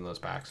we've learned in those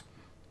packs.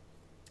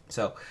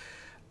 So,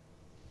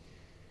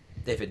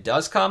 if it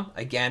does come,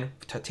 again,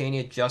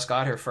 Titania just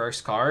got her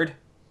first card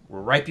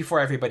right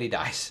before everybody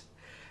dies.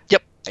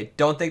 Yep. I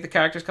don't think the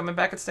character's coming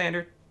back at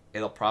Standard.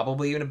 It'll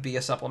probably even be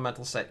a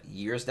supplemental set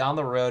years down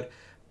the road,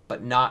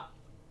 but not.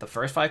 The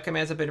first 5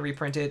 commands have been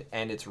reprinted,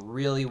 and it's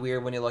really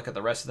weird when you look at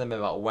the rest of them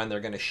about when they're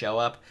going to show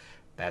up.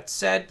 That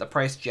said, the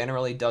price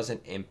generally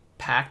doesn't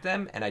impact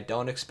them, and I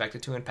don't expect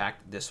it to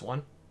impact this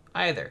one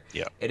either.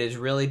 Yeah. It is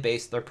really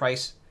based, their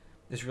price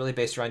is really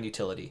based around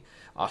utility.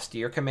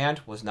 Austere Command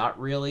was not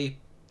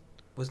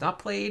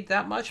played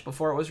that much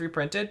before it was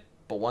reprinted,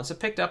 but once it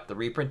picked up, the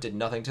reprint did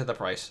nothing to the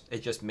price.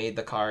 It just made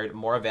the card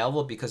more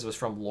available because it was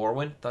from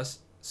Lorwyn, thus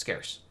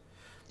scarce.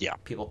 Yeah.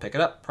 People pick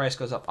it up, price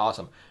goes up,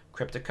 awesome.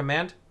 Cryptic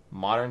Command,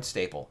 modern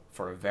staple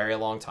for a very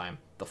long time.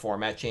 The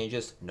format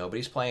changes,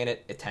 nobody's playing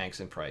it, it tanks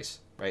in price,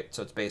 right?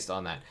 So it's based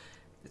on that.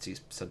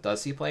 So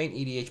does he play in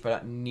EDH, but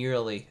not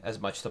nearly as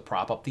much to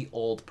prop up the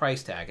old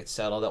price tag. It's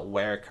settled at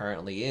where it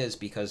currently is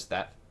because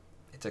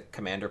it's a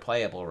commander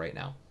playable right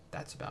now.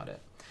 That's about it.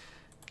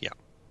 Yeah.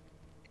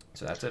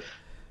 So that's it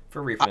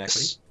for refund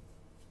equity.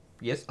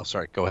 Yes. Oh,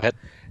 sorry. Go ahead.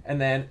 And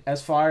then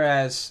as far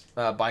as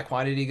buy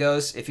quantity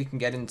goes, if you can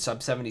get in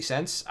sub 70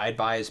 cents, I'd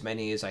buy as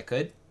many as I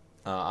could.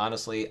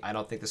 Honestly, I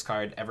don't think this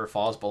card ever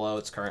falls below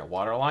its current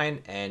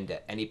waterline, and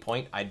at any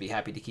point, I'd be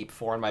happy to keep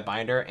 4 in my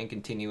binder and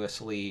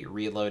continuously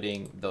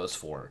reloading those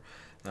 4.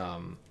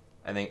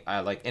 I think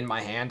in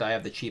my hand, I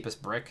have the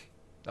cheapest brick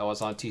that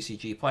was on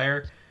TCG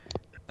Player,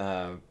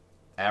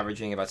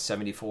 averaging about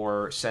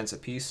 74 cents a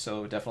piece,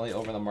 so definitely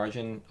over the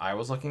margin I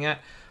was looking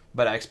at.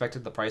 But I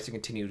expected the price to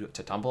continue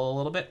to tumble a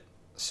little bit,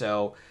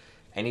 so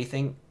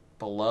anything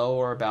below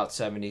or about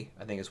 70,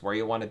 I think, is where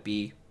you want to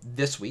be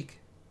this week.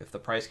 If the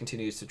price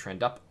continues to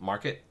trend up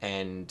market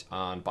and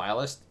on buy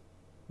list,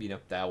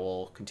 that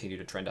will continue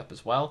to trend up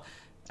as well,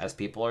 as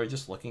people are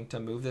just looking to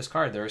move this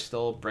card. There are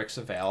still bricks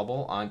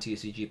available on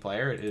TCG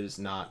Player. It is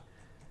not.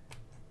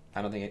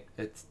 I don't think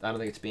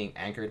it's being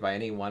anchored by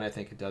anyone. I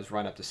think it does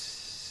run up to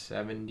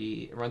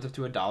 70. It runs up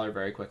to $1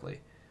 very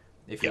quickly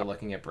if you're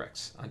looking at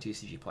bricks on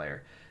TCG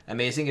Player.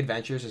 Amazing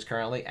Adventures is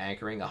currently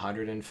anchoring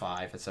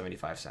 105 at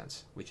 75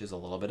 cents, which is a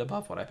little bit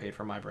above what I paid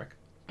for my brick.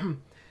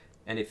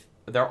 And if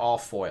they're all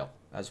foil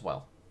as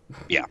well.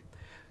 Yeah.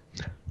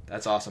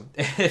 That's awesome.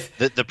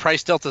 The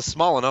price delta's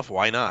small enough,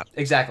 why not?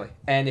 Exactly.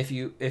 And if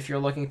you're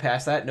looking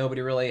past that,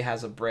 nobody really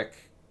has a brick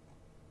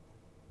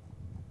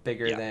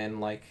bigger than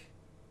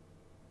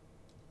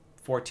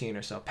 14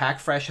 or so. Pack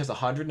Fresh has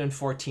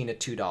 114 at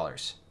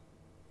 $2.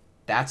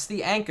 That's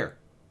the anchor.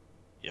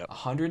 Yep.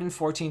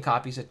 114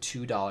 copies at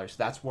 $2.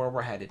 That's where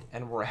we're headed,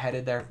 and we're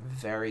headed there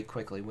very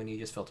quickly when you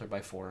just filter by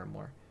 4 or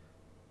more.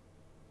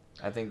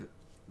 I think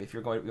if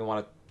you want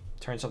to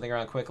turn something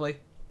around quickly,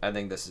 I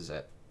think this is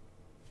it.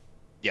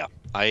 Yeah,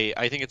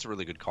 I think it's a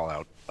really good call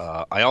out.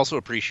 I also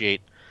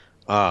appreciate,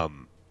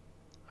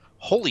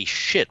 holy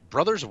shit,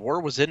 Brothers of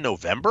War was in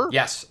November?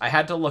 Yes, I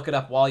had to look it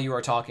up while you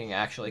were talking,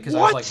 actually, because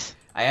I was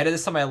I added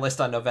this to my list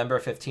on November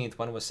 15th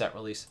when it was set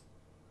release.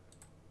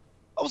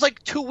 That was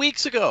 2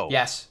 weeks ago.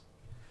 Yes.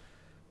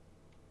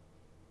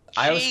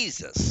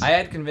 Jesus. I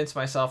had convinced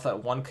myself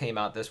that 1 came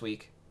out this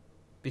week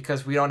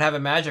because we don't have a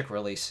Magic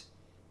release,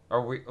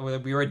 or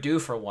we were due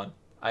for 1.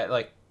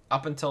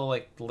 Up until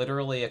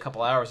literally a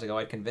couple hours ago,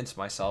 I'd convinced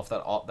myself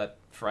that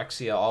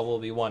Phyrexia All Will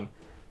Be One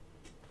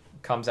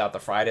comes out the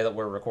Friday that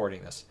we're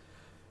recording this.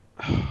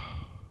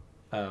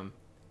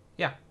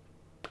 Yeah.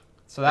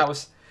 So that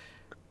was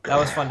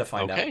fun to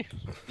find out. Okay.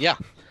 Yeah.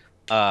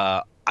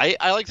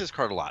 I like this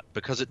card a lot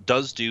because it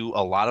does do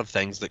a lot of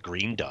things that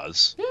green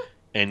does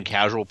in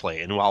casual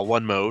play. And while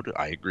one mode,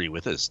 I agree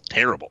with, is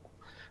terrible,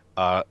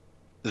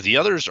 the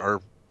others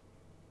are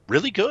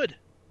really good.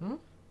 Mm-hmm.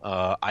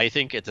 I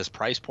think at this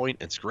price point,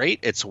 it's great.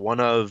 It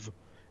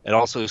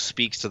also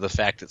speaks to the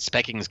fact that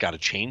speccing's got to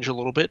change a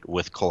little bit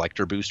with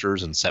collector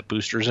boosters and set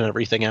boosters and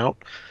everything out,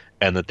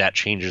 and that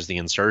changes the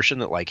insertion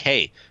that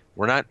hey,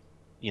 we're not,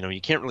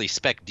 you can't really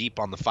spec deep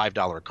on the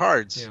 $5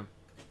 cards. Yeah.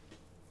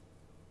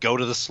 Go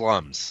to the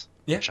slums,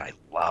 which I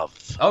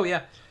love. Oh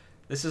yeah,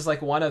 This is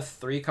like one of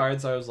 3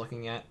 cards I was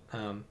looking at.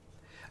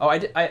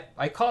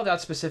 I called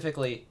out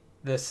specifically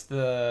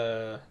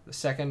the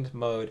second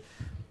mode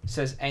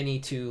says any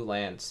 2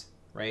 lands,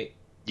 right?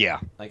 Yeah.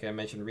 Like I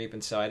mentioned, Reap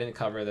and Sow. I didn't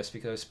cover this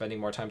because I was spending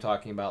more time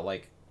talking about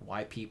like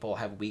why people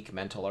have weak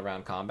mental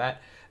around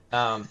combat.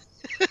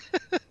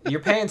 You're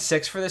paying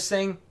 6 for this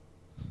thing.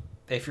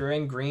 If you're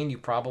in green, you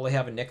probably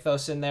have a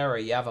Nykthos in there, or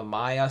you have a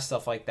Maya,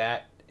 stuff like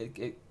that.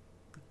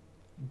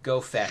 Go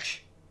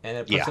fetch, and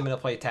it puts them into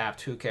play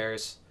tapped. Who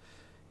cares?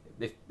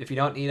 If you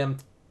don't need them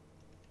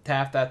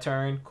tapped that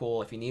turn,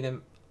 cool. If you need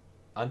them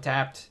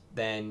untapped,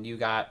 then you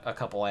got a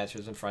couple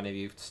answers in front of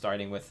you,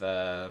 starting with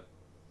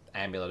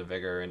Amulet of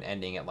Vigor and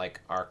ending at like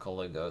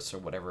Archilagos or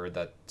whatever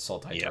that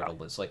Sultai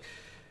turtle is. Like,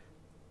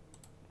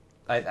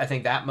 I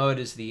think that mode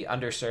is the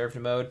underserved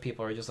mode.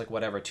 People are just like,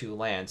 whatever, 2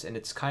 lands, and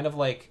it's kind of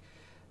like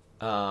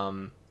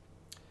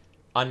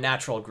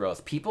Unnatural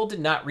Growth. People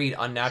did not read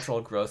Unnatural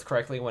Growth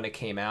correctly when it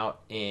came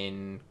out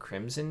in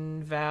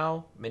Crimson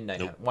Vow,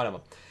 Midnight, one of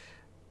them.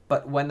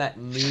 But when that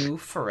new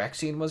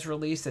Phyrexian was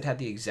released, it had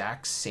the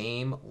exact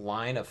same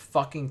line of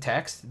fucking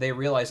text. They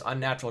realized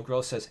Unnatural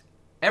Growth says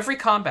every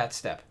combat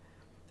step,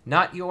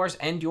 not yours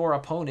and your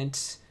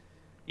opponent's.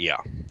 Yeah.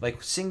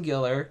 Like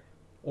singular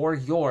or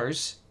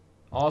yours,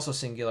 also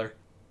singular.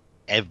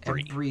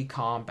 Every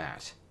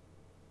combat.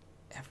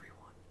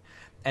 Everyone.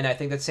 And I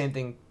think that same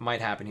thing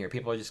might happen here.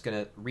 People are just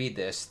going to read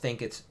this,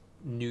 think it's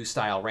new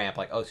style ramp,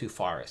 like O2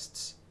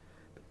 Forests.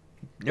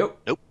 Nope.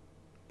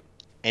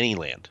 Any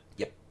land.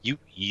 Yep.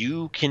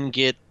 You can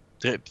get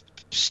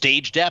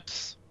stage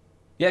depths.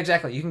 Yeah,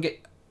 exactly. You can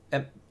get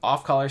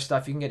off-color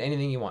stuff. You can get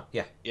anything you want.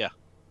 Yeah. Yeah.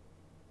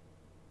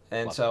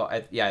 And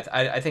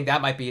I think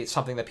that might be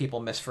something that people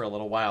miss for a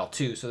little while,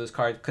 too. So this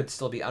card could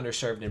still be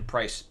underserved in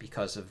price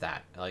because of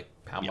that. Like,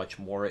 how much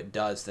more it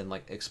does than,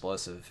 like,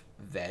 Explosive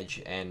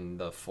Veg and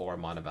the 4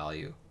 mana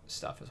value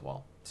stuff as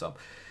well. So,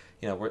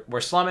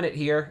 we're slumming it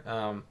here.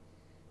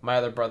 My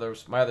other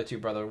 2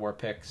 brother war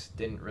picks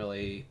didn't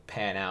really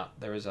pan out.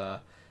 There was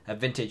a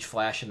vintage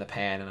flash in the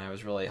pan, and I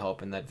was really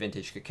hoping that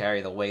vintage could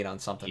carry the weight on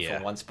something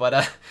for once.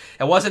 But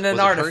it wasn't an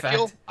artifact.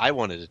 Hercule? I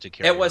wanted it to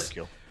carry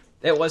Hercule.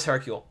 It was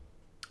Hercule.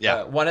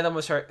 Yeah. One of them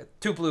was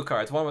 2 blue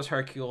cards. One was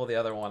Hercule. The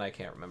other one I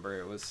can't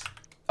remember. It was.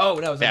 Oh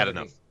no, it was bad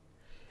enough. It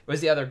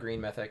was the other green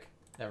mythic.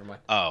 Never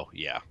mind. Oh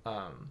yeah.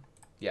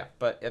 Yeah,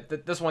 but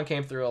if this one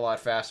came through a lot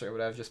faster, it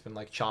would have just been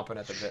like chomping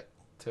at the bit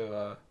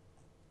to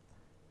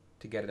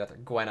get it at the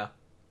Gwenna.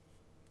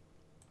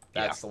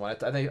 That's the one.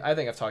 I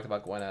think I've talked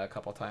about Gwenna a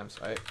couple times,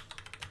 right?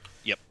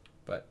 Yep.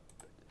 But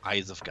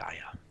Eyes of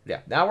Gaia. Yeah.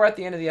 Now we're at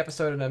the end of the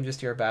episode, and I'm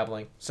just here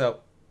babbling.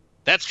 So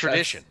that's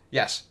tradition.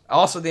 Yes.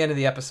 Also the end of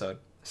the episode.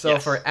 So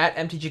for at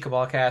MTG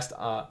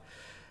Cabalcast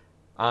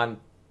on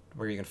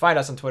where you can find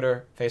us on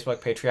Twitter, Facebook,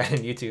 Patreon, and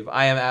YouTube,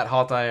 I am at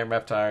Halt I Am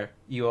Reptar.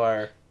 You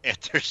are at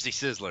Thirsty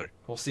Sizzler.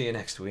 We'll see you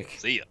next week.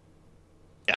 See ya.